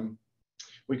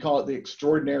 we call it the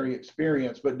extraordinary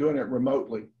experience, but doing it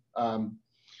remotely.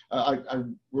 I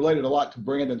related a lot to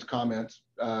Brandon's comments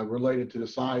related to the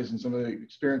size and some of the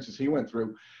experiences he went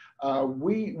through.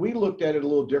 We looked at it a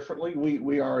little differently.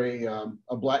 We are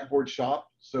a Blackboard shop,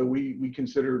 so we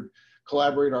considered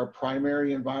Collaborate our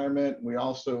primary environment. We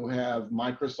also have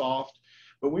Microsoft,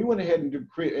 but we went ahead and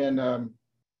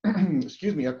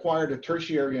acquired a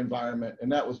tertiary environment,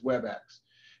 and that was WebEx.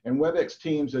 And WebEx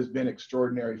Teams has been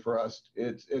extraordinary for us.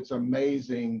 It's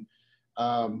amazing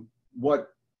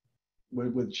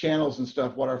with channels and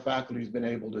stuff, what our faculty's been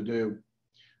able to do.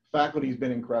 Faculty's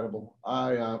been incredible.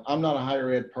 I'm not a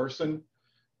higher ed person.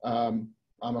 I'm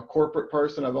a corporate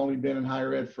person. I've only been in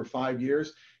higher ed for 5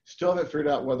 years. Still haven't figured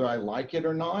out whether I like it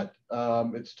or not.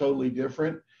 It's totally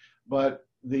different. But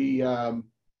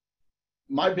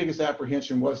my biggest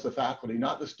apprehension was the faculty,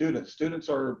 not the students. Students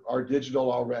are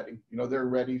digital already. You know, they're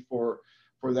ready for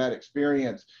that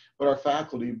experience. But our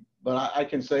faculty, I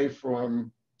can say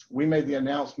we made the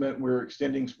announcement we're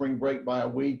extending spring break by a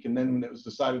week, and then when it was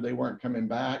decided they weren't coming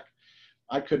back,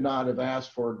 I could not have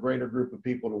asked for a greater group of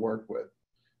people to work with.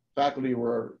 Faculty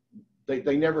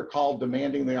they never called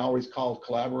demanding, they always called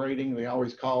collaborating, they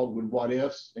always called with what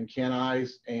ifs and can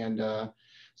I's, and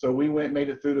so we made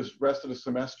it through the rest of the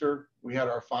semester. We had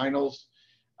our finals,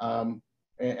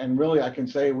 and really I can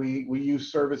say we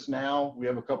use ServiceNow. We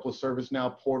have a couple of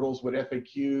ServiceNow portals with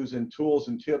FAQs and tools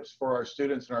and tips for our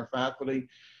students and our faculty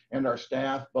and our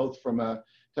staff, both from a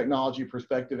technology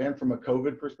perspective and from a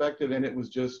COVID perspective, and it was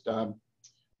just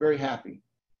very happy.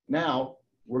 Now,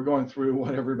 we're going through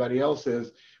what everybody else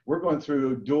is. We're going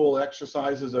through dual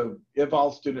exercises of if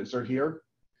all students are here,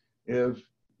 if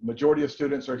majority of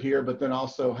students are here, but then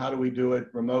also how do we do it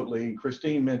remotely?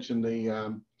 Christine mentioned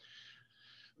the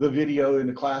video in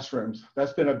the classrooms.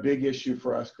 That's been a big issue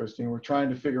for us, Christine. We're trying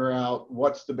to figure out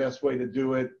what's the best way to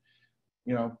do it.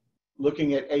 You know,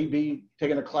 looking at A/B,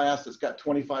 taking a class that's got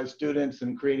 25 students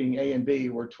and creating A and B,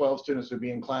 where 12 students would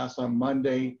be in class on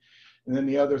Monday, and then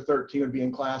the other 13 would be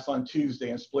in class on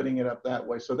Tuesday, and splitting it up that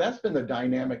way. So that's been the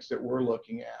dynamics that we're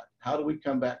looking at. How do we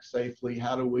come back safely?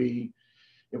 How do we,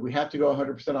 if we have to go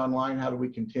 100% online, how do we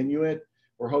continue it?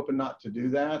 We're hoping not to do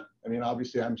that. I mean,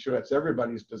 obviously, I'm sure that's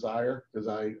everybody's desire, because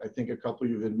I think a couple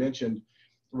of you had mentioned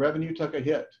revenue took a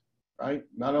hit, right?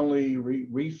 Not only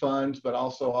refunds, but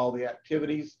also all the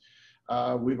activities.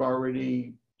 We've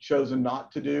already chosen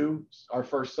not to do our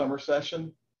first summer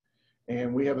session.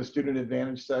 And we have a student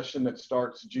advantage session that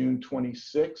starts June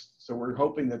 26th. So we're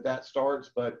hoping that that starts,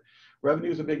 but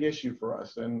revenue is a big issue for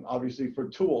us, and obviously for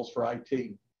tools for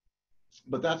IT.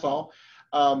 But that's all.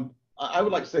 I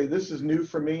would like to say this is new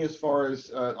for me as far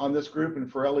as on this group,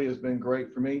 and Forelli has been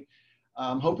great for me.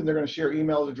 I'm hoping they're going to share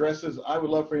email addresses. I would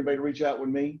love for anybody to reach out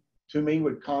to me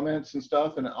with comments and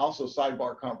stuff, and also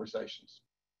sidebar conversations.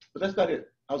 But that's about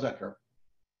it. How's that, Carol?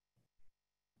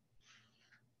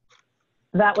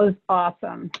 That was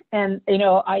awesome. And, you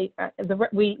know,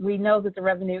 we know that the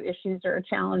revenue issues are a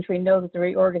challenge. We know that the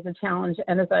reorg is a challenge.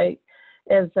 And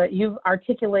as you've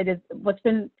articulated, what's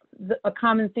been a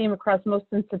common theme across most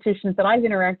institutions that I've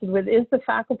interacted with is the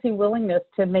faculty willingness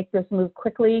to make this move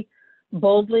quickly,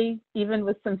 boldly, even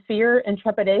with some fear and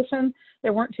trepidation.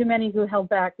 There weren't too many who held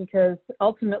back, because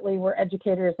ultimately we're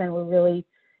educators and we're really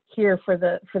here for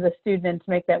the student to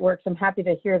make that work. So I'm happy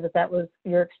to hear that that was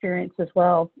your experience as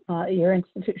well at your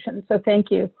institution. So thank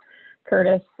you,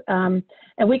 Curtis. And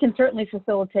we can certainly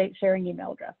facilitate sharing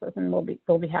email addresses, and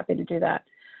we'll be happy to do that.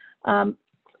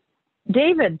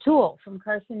 David Toole from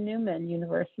Carson Newman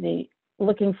University,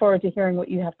 looking forward to hearing what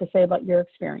you have to say about your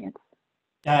experience.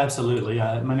 Yeah, absolutely.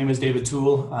 My name is David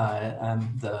Toole.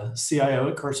 I'm the CIO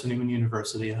at Carson Newman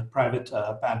University, a private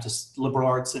Baptist liberal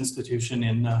arts institution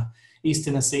in East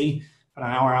Tennessee, about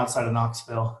an hour outside of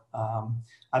Knoxville.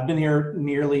 I've been here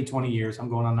nearly 20 years. I'm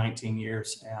going on 19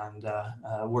 years,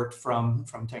 and worked from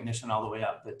technician all the way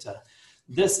up. But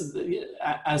this,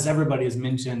 as everybody has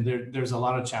mentioned, there's a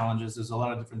lot of challenges. There's a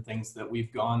lot of different things that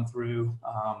we've gone through.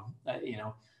 You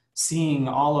know, seeing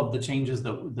all of the changes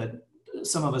that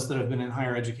some of us that have been in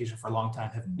higher education for a long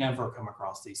time have never come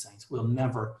across these things. We'll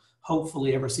never,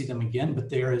 hopefully, ever see them again. But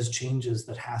there is changes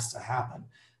that has to happen.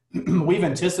 We've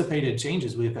anticipated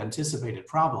changes, we've anticipated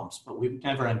problems, but we've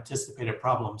never anticipated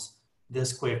problems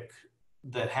this quick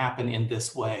that happen in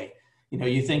this way. You know,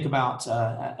 you think about,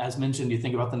 as mentioned, you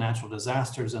think about the natural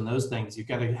disasters and those things, you've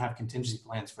got to have contingency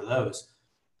plans for those.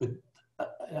 But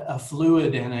a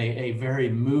fluid and a very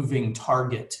moving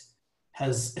target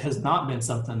has not been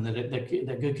something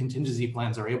that good contingency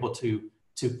plans are able to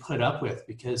put up with,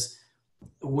 because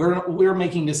we're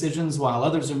making decisions while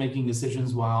others are making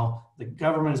decisions, while the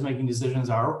government is making decisions,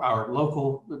 our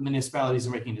local municipalities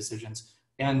are making decisions.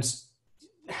 And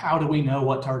how do we know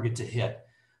what target to hit?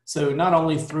 So not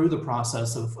only through the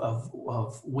process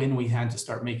of when we had to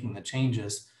start making the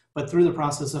changes, but through the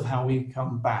process of how we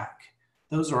come back.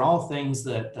 Those are all things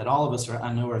that all of us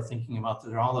I know are thinking about,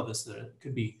 that all of us that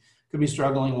could be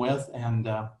struggling with. And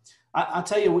I'll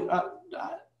tell you,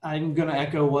 I'm going to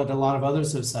echo what a lot of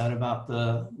others have said about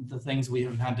the things we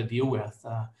have had to deal with.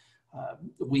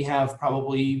 We have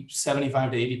probably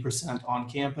 75 to 80% on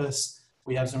campus.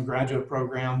 We have some graduate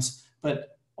programs,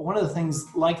 but one of the things,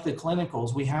 like the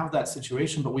clinicals, we have that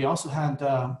situation, but we also had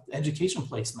education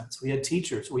placements. We had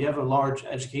teachers. We have a large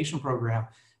education program,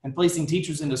 and placing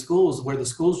teachers into schools where the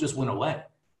schools just went away.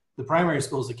 The primary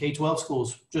schools, the K-12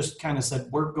 schools, just kind of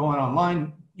said, we're going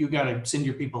online. You got to send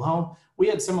your people home. We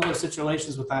had similar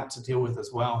situations with that to deal with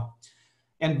as well.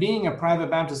 And being a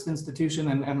private Baptist institution,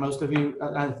 and most of you,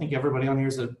 I think everybody on here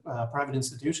is a private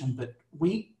institution, but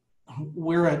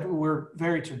we're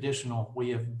very traditional. We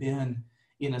have been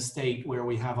in a state where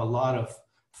we have a lot of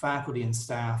faculty and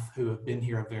staff who have been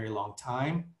here a very long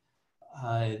time.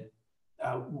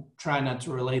 Try not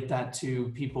to relate that to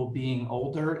people being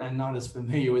older and not as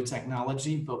familiar with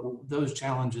technology, but those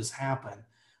challenges happen.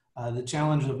 The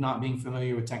challenge of not being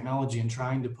familiar with technology and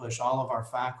trying to push all of our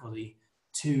faculty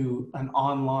to an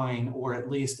online or at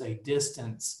least a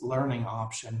distance learning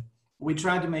option. We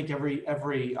tried to make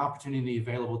every opportunity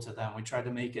available to them. We tried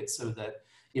to make it so that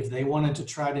if they wanted to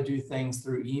try to do things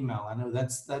through email, I know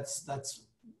that's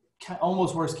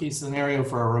almost worst case scenario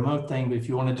for a remote thing, but if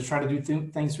you wanted to try to do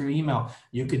things through email,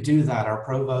 you could do that. Our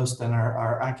provost and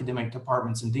our academic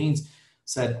departments and deans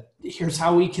said, here's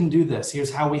how we can do this.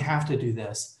 Here's how we have to do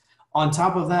this. On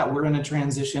top of that, we're in a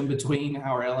transition between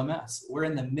our LMS. We're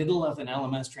in the middle of an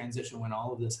LMS transition when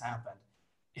all of this happened.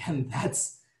 And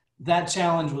that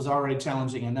challenge was already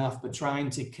challenging enough, but trying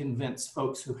to convince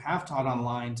folks who have taught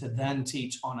online to then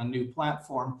teach on a new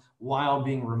platform while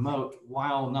being remote,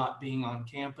 while not being on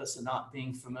campus and not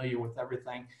being familiar with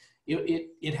everything,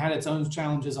 it had its own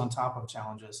challenges on top of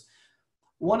challenges.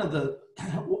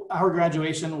 Our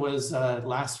graduation was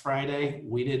last Friday.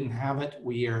 We didn't have it.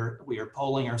 We are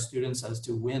polling our students as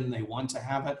to when they want to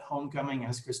have it. Homecoming,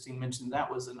 as Christine mentioned,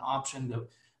 that was an option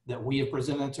that we have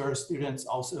presented to our students.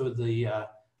 Also, the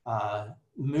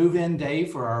move-in day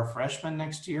for our freshmen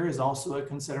next year is also a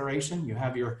consideration. You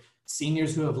have your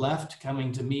seniors who have left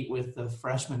coming to meet with the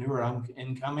freshmen who are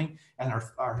incoming, and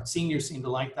our seniors seem to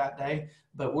like that day.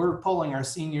 But we're polling our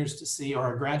seniors to see, or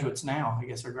our graduates now,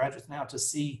 to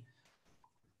see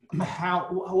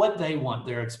what they want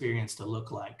their experience to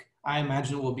look like. I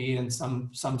imagine it will be in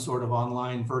some sort of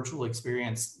online virtual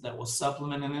experience that will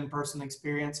supplement an in-person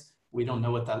experience. We don't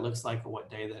know what that looks like or what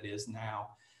day that is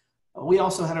now. We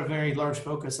also had a very large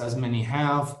focus, as many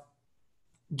have,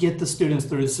 get the students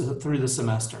through the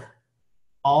semester.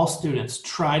 All students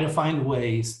try to find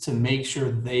ways to make sure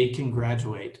they can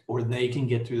graduate or they can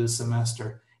get through the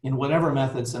semester in whatever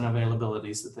methods and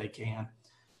availabilities that they can.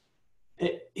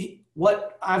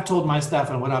 What I've told my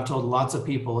staff and what I've told lots of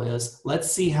people is,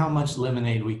 let's see how much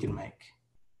lemonade we can make.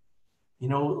 You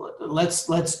know,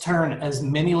 let's turn as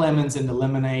many lemons into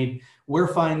lemonade. We're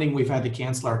finding we've had to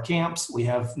cancel our camps. We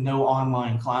have no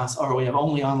online class, or we have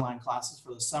only online classes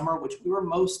for the summer, which we were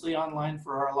mostly online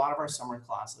for a lot of our summer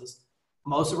classes.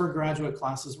 Most of our graduate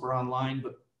classes were online,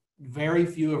 but very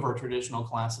few of our traditional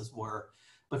classes were.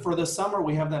 But for the summer,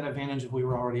 we have that advantage if we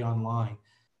were already online.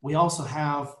 We also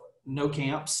have no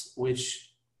camps,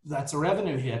 which that's a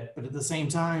revenue hit. But at the same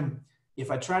time, if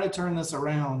I try to turn this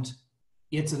around,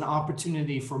 it's an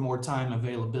opportunity for more time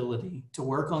availability to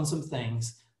work on some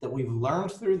things that we've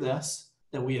learned through this,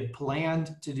 that we had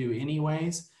planned to do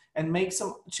anyways, and make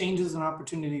some changes and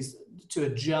opportunities to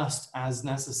adjust as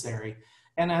necessary.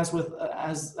 And as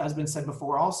been said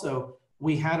before also,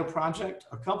 we had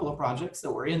a couple of projects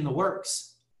that were in the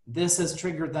works. This has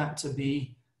triggered that to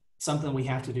be something we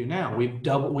have to do now.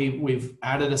 We've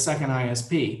added a second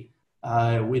ISP.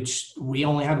 Which we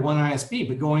only had one ISP,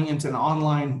 but going into an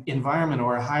online environment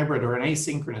or a hybrid or an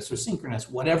asynchronous or synchronous,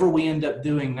 whatever we end up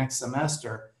doing next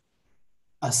semester,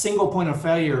 a single point of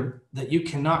failure that you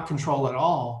cannot control at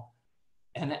all,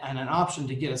 and an option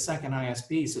to get a second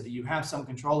ISP so that you have some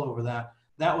control over that.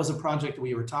 That was a project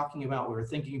we were talking about, we were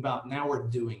thinking about, now we're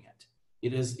doing it.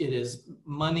 It is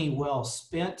money well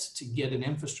spent to get an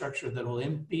infrastructure that will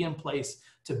be in place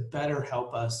to better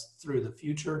help us through the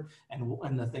future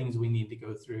and the things we need to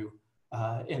go through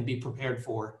and be prepared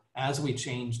for as we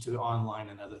change to online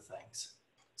and other things.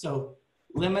 So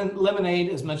lemonade,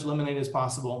 as much lemonade as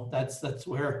possible. That's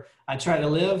where I try to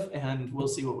live, and we'll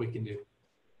see what we can do.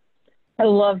 I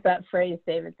love that phrase,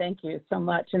 David. Thank you so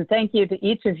much. And thank you to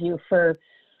each of you for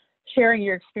sharing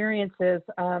your experiences.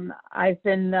 I've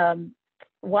been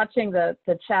watching the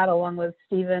chat along with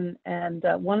Stephen, and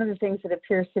one of the things that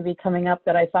appears to be coming up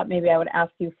that I thought maybe I would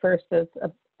ask you first as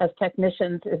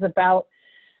technicians is about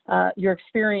your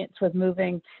experience with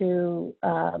moving to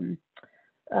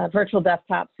virtual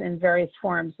desktops in various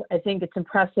forms. I think it's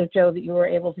impressive, Joe, that you were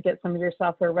able to get some of your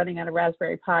software running on a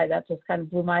Raspberry Pi. That just kind of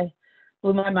blew my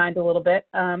mind a little bit.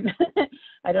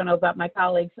 I don't know about my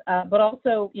colleagues, but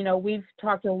also, you know, we've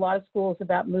talked to a lot of schools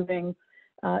about moving,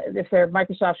 if they're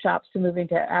Microsoft shops, to moving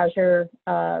to Azure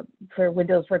for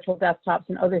Windows virtual desktops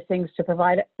and other things to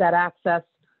provide that access.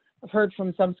 I've heard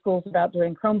from some schools about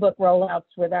doing Chromebook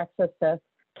rollouts with access to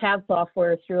CAD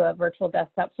software through a virtual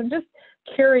desktop. So I'm just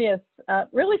curious,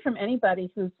 really from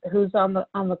anybody who's on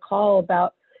the call,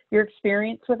 about your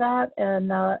experience with that,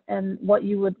 and what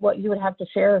you would have to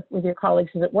share with your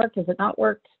colleagues. Has it worked? Has it not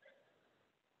worked?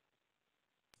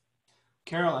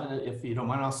 Carol, if you don't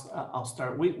mind, I'll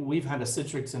start. We've had a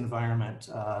Citrix environment,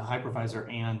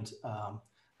 hypervisor and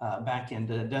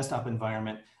back-end desktop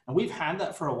environment, and we've had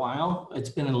that for a while. It's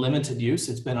been in limited use.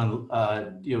 It's been on,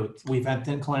 we've had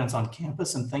thin clients on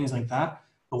campus and things like that.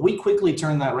 But we quickly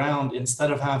turned that around.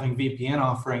 Instead of having VPN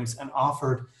offerings, and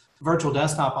offered virtual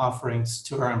desktop offerings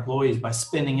to our employees by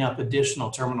spinning up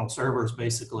additional terminal servers,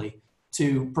 basically,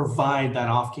 to provide that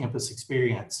off-campus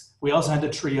experience. We also had to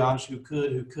triage who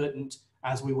could, who couldn't,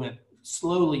 as we went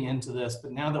slowly into this.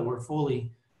 But now that we're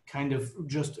fully kind of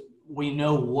just, we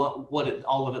know what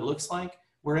all of it looks like,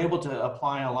 we're able to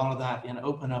apply a lot of that and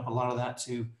open up a lot of that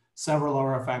to several of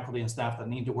our faculty and staff that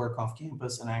need to work off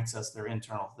campus and access their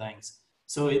internal things.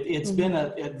 So it's been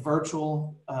a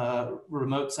virtual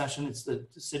remote session. It's the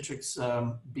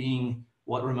Citrix being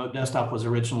what remote desktop was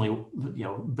originally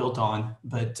built on.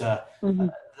 But the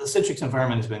Citrix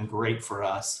environment has been great for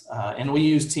us. And we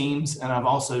use Teams, and I've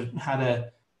also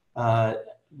had an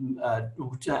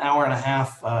hour and a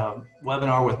half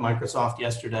webinar with Microsoft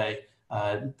yesterday,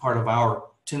 part of our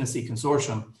Tennessee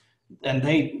consortium. And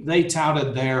they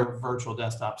touted their virtual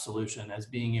desktop solution as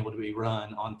being able to be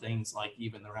run on things like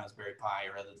even the Raspberry Pi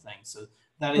or other things. So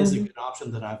that is a good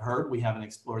option that I've heard. We haven't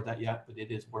explored that yet, but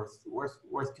it is worth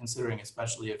considering,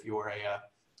 especially if you're a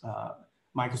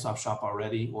Microsoft shop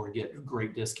already, or get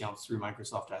great discounts through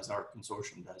Microsoft, as our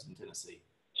consortium does in Tennessee.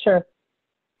 Sure.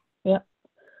 Yeah.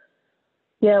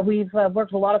 Yeah, we've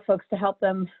worked with a lot of folks to help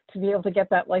them to be able to get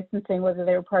that licensing, whether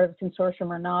they were part of the consortium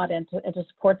or not, and to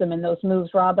support them in those moves.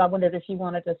 Rob, I wondered if you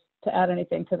wanted to add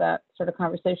anything to that sort of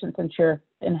conversation, since you're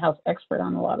in-house expert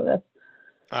on a lot of this.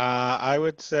 I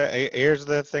would say, here's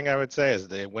the thing I would say is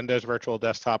the Windows Virtual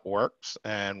Desktop works,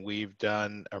 and we've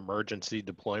done emergency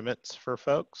deployments for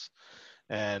folks.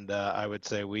 And I would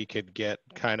say we could get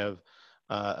kind of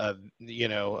an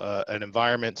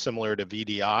environment similar to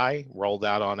VDI rolled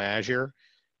out on Azure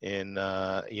in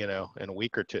in a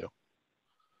week or two,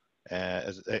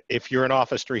 if you're an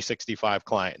Office 365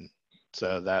 client.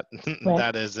 So that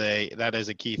that is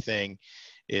a key thing,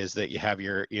 is that you have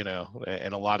your, in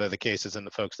a lot of the cases and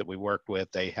the folks that we worked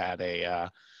with, they had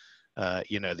a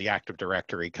the Active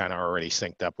Directory kind of already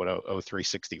synced up with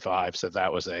O365. So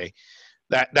that was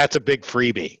that's a big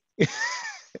freebie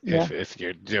if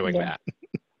you're doing that.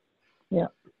 Yeah.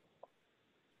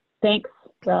 Thanks,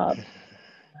 Rob.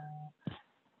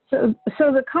 So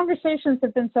the conversations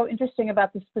have been so interesting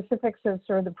about the specifics of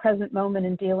sort of the present moment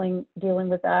and dealing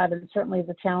with that, and certainly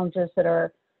the challenges that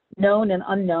are known and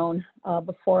unknown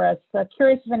before us.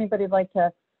 Curious if anybody'd like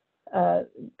to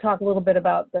talk a little bit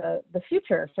about the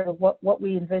future, sort of what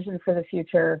we envision for the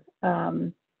future,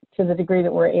 to the degree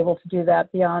that we're able to do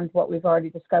that beyond what we've already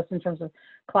discussed in terms of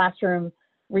classroom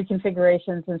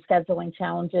reconfigurations and scheduling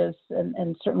challenges,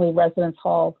 and certainly residence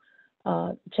hall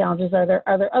challenges. Are there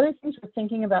other things we're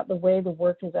thinking about, the way the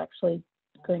work is actually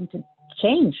going to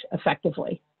change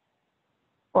effectively,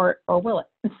 or will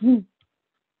it?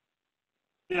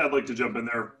 Yeah, I'd like to jump in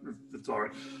there if it's all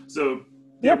right. So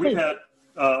yeah, we've had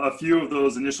a few of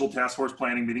those initial task force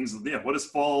planning meetings. Yeah, what does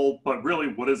fall, but really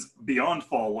what does beyond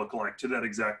fall look like, to that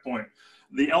exact point?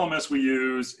 The LMS we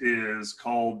use is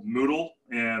called Moodle,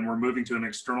 and we're moving to an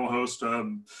external host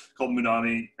called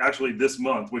Munami actually this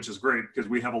month, which is great because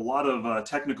we have a lot of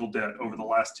technical debt over the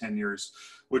last 10 years,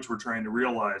 which we're trying to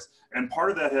realize. And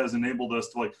part of that has enabled us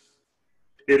to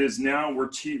it is now we're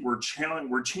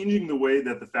changing the way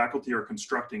that the faculty are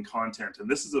constructing content, and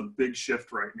this is a big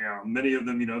shift right now. Many of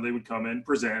them, they would come in,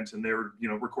 present, and they would,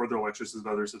 record their lectures, as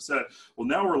others have said. Well,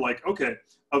 now we're like, okay,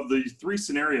 of the 3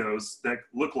 scenarios that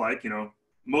look like,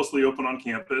 mostly open on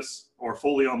campus or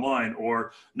fully online,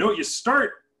 or no, you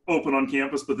start open on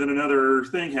campus, but then another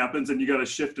thing happens and you got to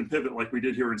shift and pivot like we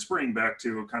did here in spring back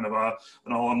to kind of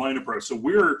an all online approach. So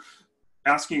we're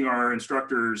asking our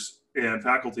instructors and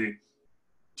faculty,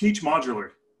 teach modularly.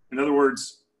 In other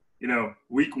words, you know,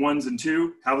 week 1 and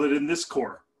 2, have it in this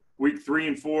core. Week 3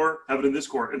 and 4, have it in this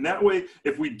core. And that way,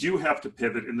 if we do have to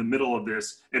pivot in the middle of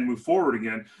this and move forward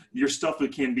again, your stuff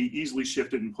can be easily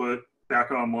shifted and put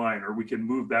back online, or we can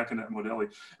move back in that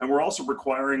modality. And we're also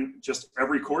requiring just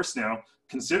every course now,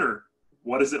 consider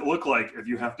what does it look like if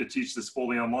you have to teach this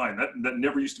fully online? That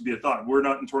never used to be a thought. We're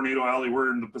not in Tornado Alley,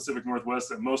 we're in the Pacific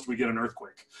Northwest. At most we get an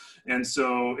earthquake. And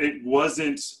so it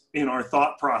wasn't in our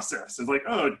thought process. It's like,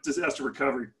 oh, disaster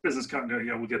recovery, business continuity,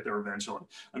 yeah, we'll get there eventually.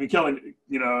 I mean, Kelly,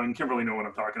 you know, and Kimberly know what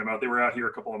I'm talking about. They were out here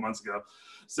a couple of months ago.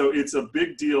 So it's a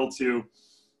big deal to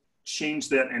change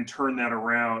that and turn that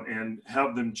around and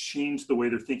have them change the way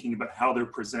they're thinking about how they're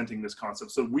presenting this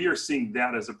concept. So we are seeing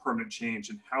that as a permanent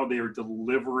change in how they are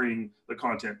delivering the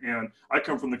content. And I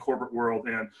come from the corporate world,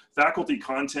 and faculty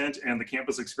content and the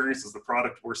campus experience is the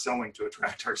product we're selling to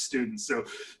attract our students. So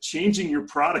changing your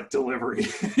product delivery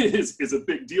is a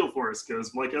big deal for us,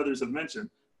 because like others have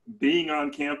mentioned, being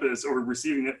on campus or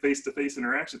receiving that face-to-face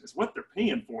interaction is what they're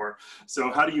paying for.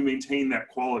 So how do you maintain that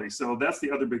quality? So that's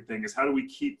the other big thing, is how do we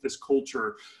keep this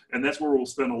culture? And that's where we'll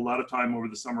spend a lot of time over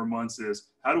the summer months, is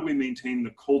how do we maintain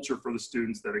the culture for the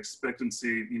students, that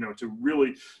expectancy, you know, to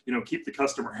really, you know, keep the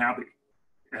customer happy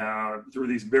through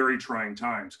these very trying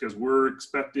times, because we're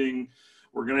expecting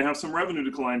we're going to have some revenue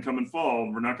decline come in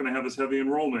fall. We're not going to have this heavy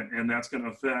enrollment, and that's going to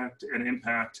affect and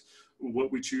impact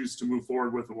what we choose to move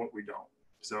forward with and what we don't.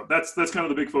 So that's kind of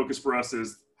the big focus for us,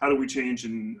 is how do we change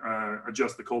and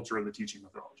adjust the culture of the teaching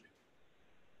methodology.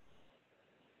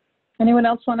 Anyone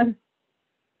else want to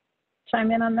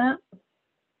chime in on that?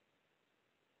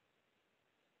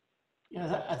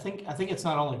 Yeah, I think it's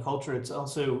not only culture, it's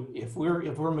also if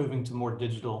we're moving to more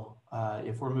digital,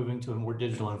 if we're moving to a more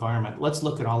digital environment, let's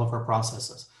look at all of our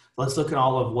processes. Let's look at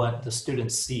all of what the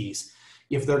student sees.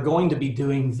 If they're going to be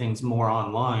doing things more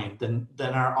online, then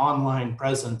our online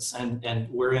presence, and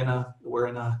we're in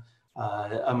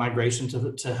a migration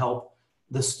to help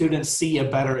the students see a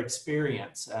better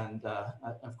experience. And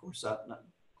of course,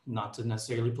 not to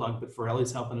necessarily plug, but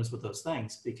Forelli's helping us with those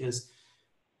things, because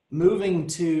moving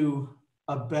to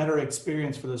a better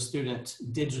experience for the student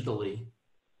digitally,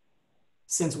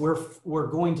 since we're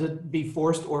going to be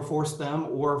forced or force them,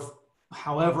 or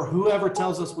however, whoever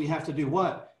tells us we have to do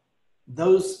what,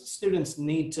 those students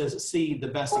need to see the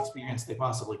best experience they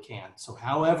possibly can. So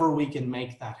however we can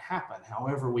make that happen,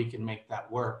 however we can make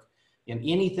that work, and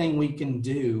anything we can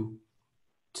do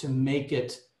to make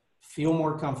it feel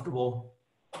more comfortable,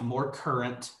 more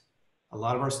current. A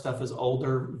lot of our stuff is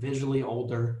older, visually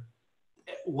older.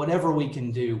 Whatever we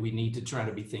can do, we need to try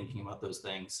to be thinking about those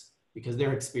things, because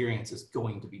their experience is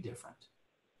going to be different.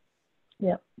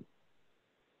 Yep.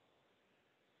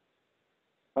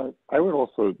 I would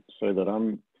also say that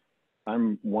I'm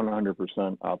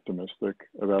 100% optimistic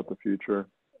about the future.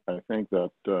 I think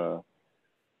that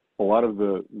a lot of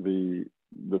the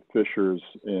fissures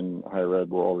in higher ed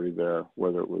were already there,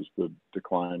 whether it was the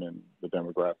decline in the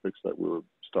demographics that we were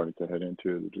starting to head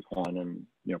into, the decline in,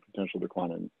 you know, potential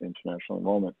decline in international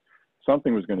enrollment.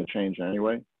 Something was going to change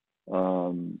anyway.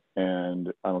 And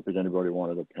I don't think anybody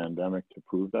wanted a pandemic to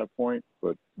prove that point,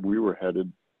 but we were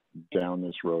headed down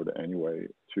this road anyway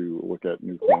to look at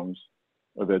new forms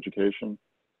of education.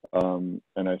 And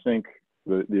I think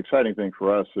the exciting thing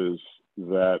for us is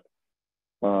that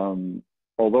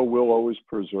although we'll always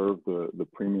preserve the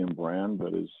premium brand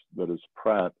that is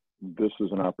Pratt, this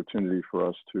is an opportunity for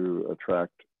us to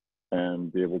attract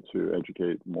and be able to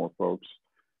educate more folks.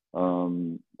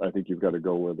 I think you've got to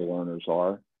go where the learners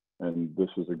are, and this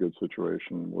is a good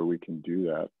situation where we can do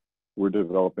that. We're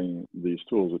developing these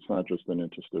tools. It's not just an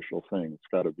interstitial thing. It's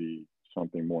got to be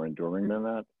something more enduring than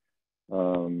that.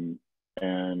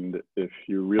 And if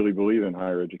you really believe in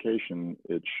higher education,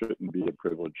 it shouldn't be a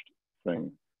privileged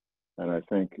thing. And I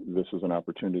think this is an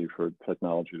opportunity for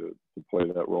technology to play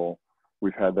that role.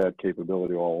 We've had that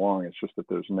capability all along. It's just that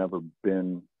there's never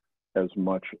been as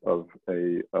much of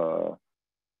a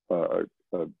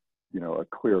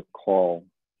clear call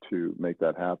to make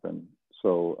that happen.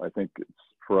 So I think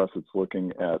for us, it's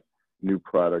looking at new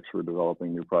products. We're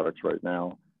developing new products right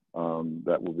now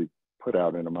that will be put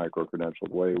out in a micro-credentialed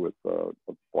way with a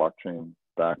blockchain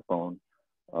backbone,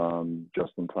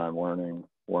 just-in-time learning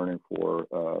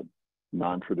for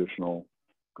non-traditional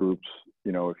groups.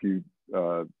 You know, if you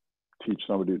teach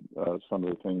somebody some of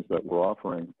the things that we're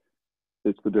offering,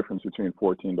 it's the difference between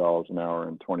 $14 an hour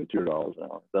and $22 an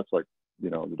hour. That's like you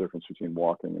know, the difference between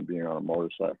walking and being on a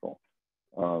motorcycle.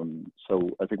 So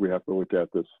I think we have to look at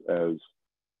this as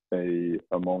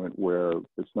a moment where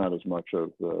it's not as much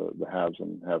of the haves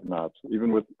and have-nots.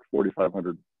 Even with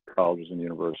 4,500 colleges and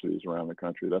universities around the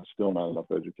country, that's still not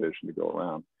enough education to go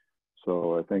around.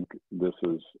 So I think this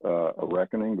is a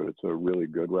reckoning, but it's a really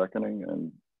good reckoning,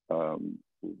 and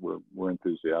we're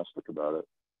enthusiastic about it.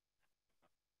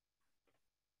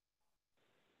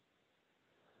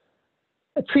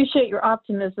 Appreciate your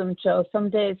optimism, Joe. Some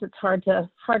days it's hard to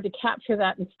capture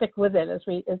that and stick with it as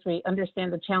we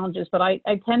understand the challenges. But I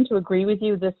tend to agree with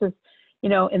you. This is, you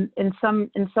know, in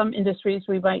some industries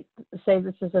we might say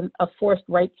this is a forced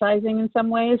right sizing in some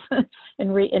ways, in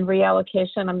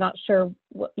reallocation. I'm not sure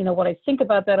what I think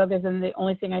about that, other than the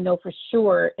only thing I know for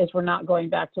sure is we're not going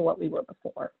back to what we were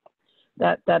before.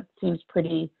 That seems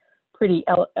pretty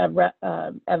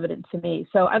evident to me.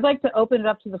 So I'd like to open it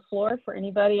up to the floor for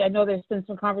anybody. I know there's been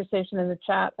some conversation in the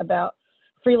chat about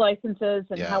free licenses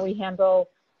and how we handle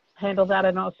that. I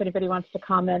don't know if anybody wants to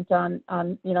comment on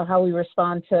you know, how we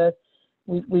respond to,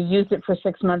 we used it for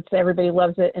 6 months, everybody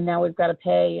loves it, and now we've got to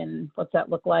pay, and what's that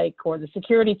look like? Or the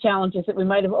security challenges that we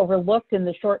might have overlooked in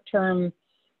the short-term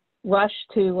rush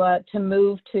to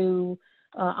move to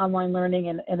online learning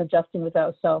and adjusting with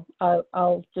those. So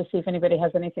I'll just see if anybody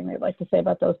has anything they'd like to say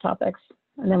about those topics,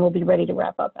 and then we'll be ready to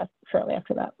wrap up shortly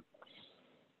after that.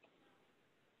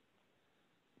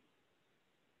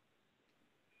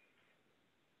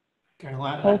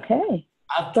 Caroline, okay.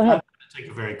 Go ahead. Take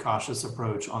a very cautious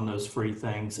approach on those free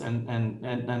things, and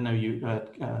I know you,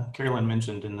 Carolyn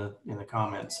mentioned in the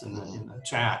comments in the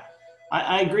chat.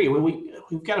 I agree.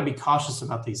 We've got to be cautious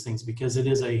about these things, because it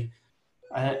is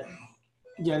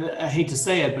yeah, I hate to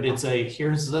say it, but it's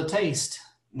here's the taste.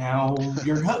 Now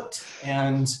you're hooked,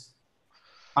 and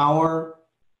our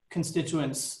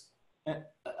constituents,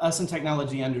 us in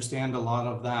technology, understand a lot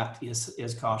of that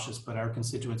is cautious, but our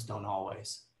constituents don't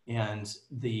always. And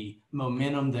the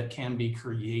momentum that can be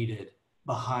created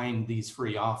behind these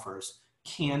free offers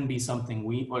can be something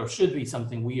should be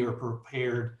something we are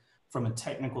prepared from a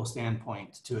technical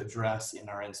standpoint to address in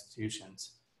our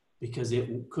institutions, because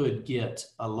it could get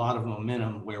a lot of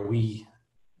momentum where we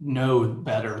know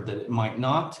better that it might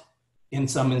not. In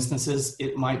some instances,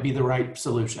 it might be the right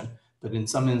solution, but in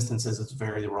some instances, it's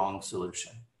the wrong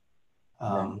solution.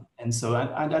 And so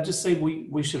I just say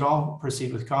we should all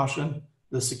proceed with caution.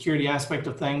 The security aspect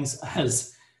of things,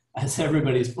 as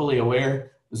everybody's fully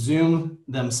aware, Zoom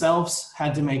themselves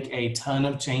had to make a ton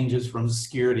of changes from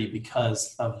security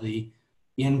because of the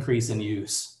increase in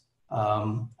use.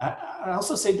 I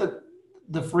also say that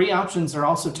the free options are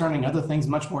also turning other things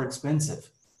much more expensive.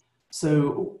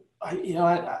 So,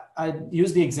 I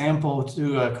used the example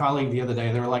to a colleague the other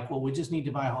day. They were like, well, we just need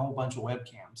to buy a whole bunch of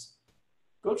webcams.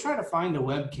 Go try to find a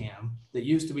webcam that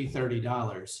used to be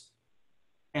 $30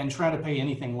 and try to pay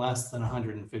anything less than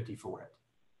 $150 for it.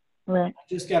 Right. I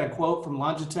just got a quote from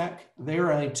Logitech.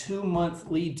 They're a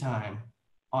 2-month lead time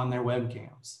on their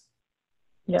webcams.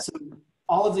 Yeah. So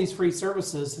all of these free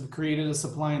services have created a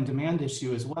supply and demand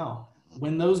issue as well.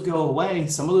 When those go away,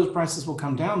 some of those prices will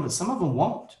come down, but some of them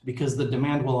won't, because the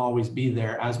demand will always be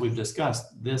there. As we've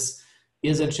discussed, this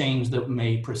is a change that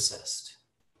may persist.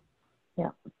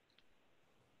 Yeah.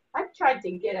 I've tried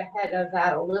to get ahead of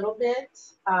that a little bit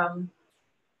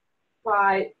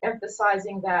by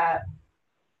emphasizing that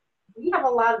we have a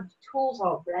lot of tools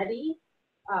already,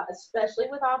 especially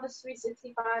with Office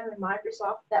 365 and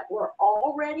Microsoft, that we're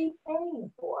already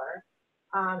paying for.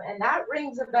 And that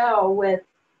rings a bell with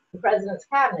the President's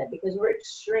Cabinet, because we're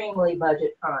extremely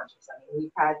budget conscious. I mean,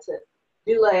 we've had to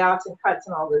do layoffs and cuts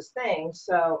and all those things.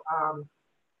 So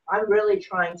I'm really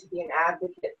trying to be an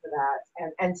advocate for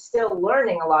that, and still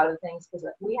learning a lot of things, because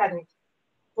we hadn't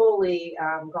fully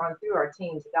gone through our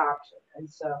team's adoption. And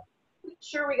so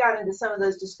sure, we got into some of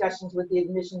those discussions with the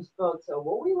admissions folks. So,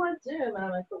 well, we want Zoom, and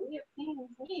I'm like, but we have Teams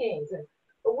meetings,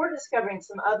 but we're discovering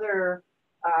some other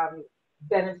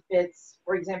benefits.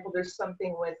 For example, there's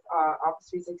something with Office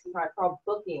 365 called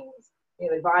bookings.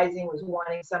 Advising was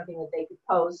wanting something that they could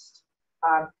post.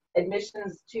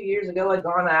 Admissions 2 years ago had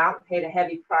gone out and paid a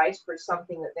heavy price for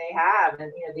something that they have,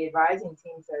 and the advising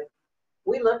team said,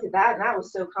 we looked at that and that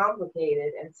was so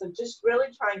complicated. And so just really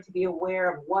trying to be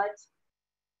aware of what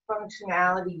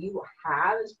functionality you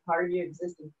have as part of your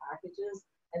existing packages,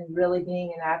 and really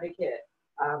being an advocate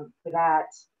for that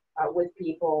with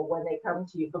people when they come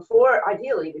to you,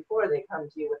 ideally before they come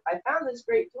to you with, I found this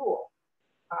great tool.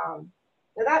 Now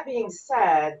that being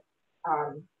said,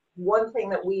 one thing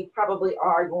that we probably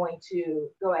are going to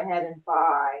go ahead and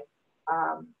buy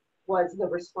was the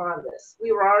Respondus.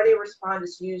 We were already a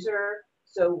Respondus user,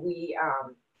 so we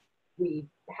we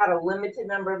had a limited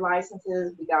number of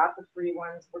licenses. We got the free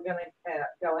ones. We're going to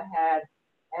go ahead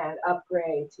and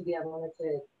upgrade to the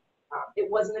unlimited. It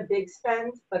wasn't a big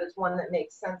spend, but it's one that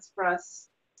makes sense for us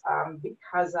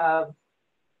because of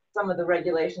some of the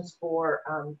regulations for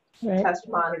test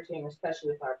monitoring,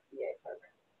 especially with our PA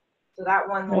program. So that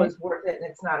one was worth it, and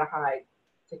it's not a high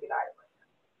ticket item.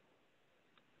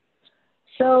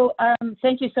 So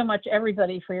thank you so much,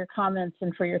 everybody, for your comments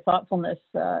and for your thoughtfulness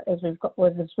as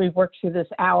we've worked through this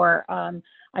hour.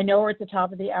 I know we're at the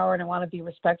top of the hour, and I want to be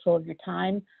respectful of your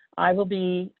time. I will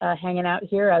be hanging out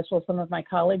here, as will some of my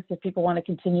colleagues, if people want to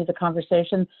continue the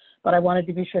conversation. But I wanted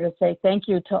to be sure to say thank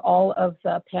you to all of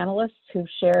the panelists who've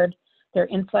shared their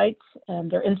insights and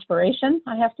their inspiration,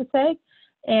 I have to say.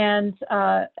 And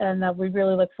we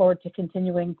really look forward to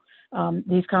continuing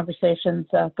these conversations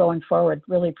going forward.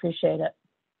 Really appreciate it.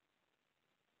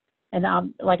 And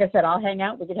like I said, I'll hang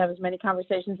out. We could have as many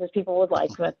conversations as people would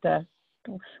like, but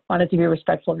wanted to be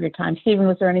respectful of your time. Stephen,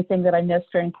 was there anything that I missed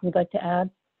or anything you'd like to add?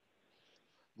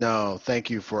 No, thank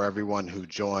you for everyone who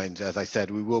joined. As I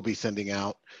said, we will be sending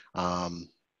out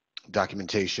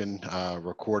documentation,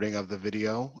 recording of the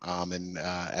video. And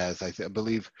as I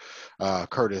believe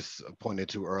Curtis pointed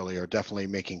to earlier, definitely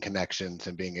making connections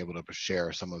and being able to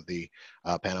share some of the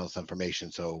panelist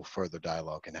information so further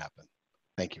dialogue can happen.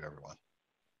 Thank you, everyone.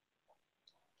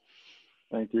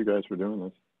 Thank you guys for doing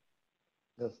this.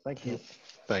 Yes, thank you.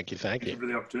 Thank you. Thank you for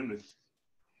the opportunity.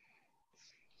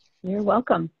 You're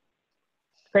welcome.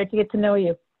 Great to get to know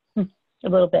you a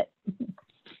little bit.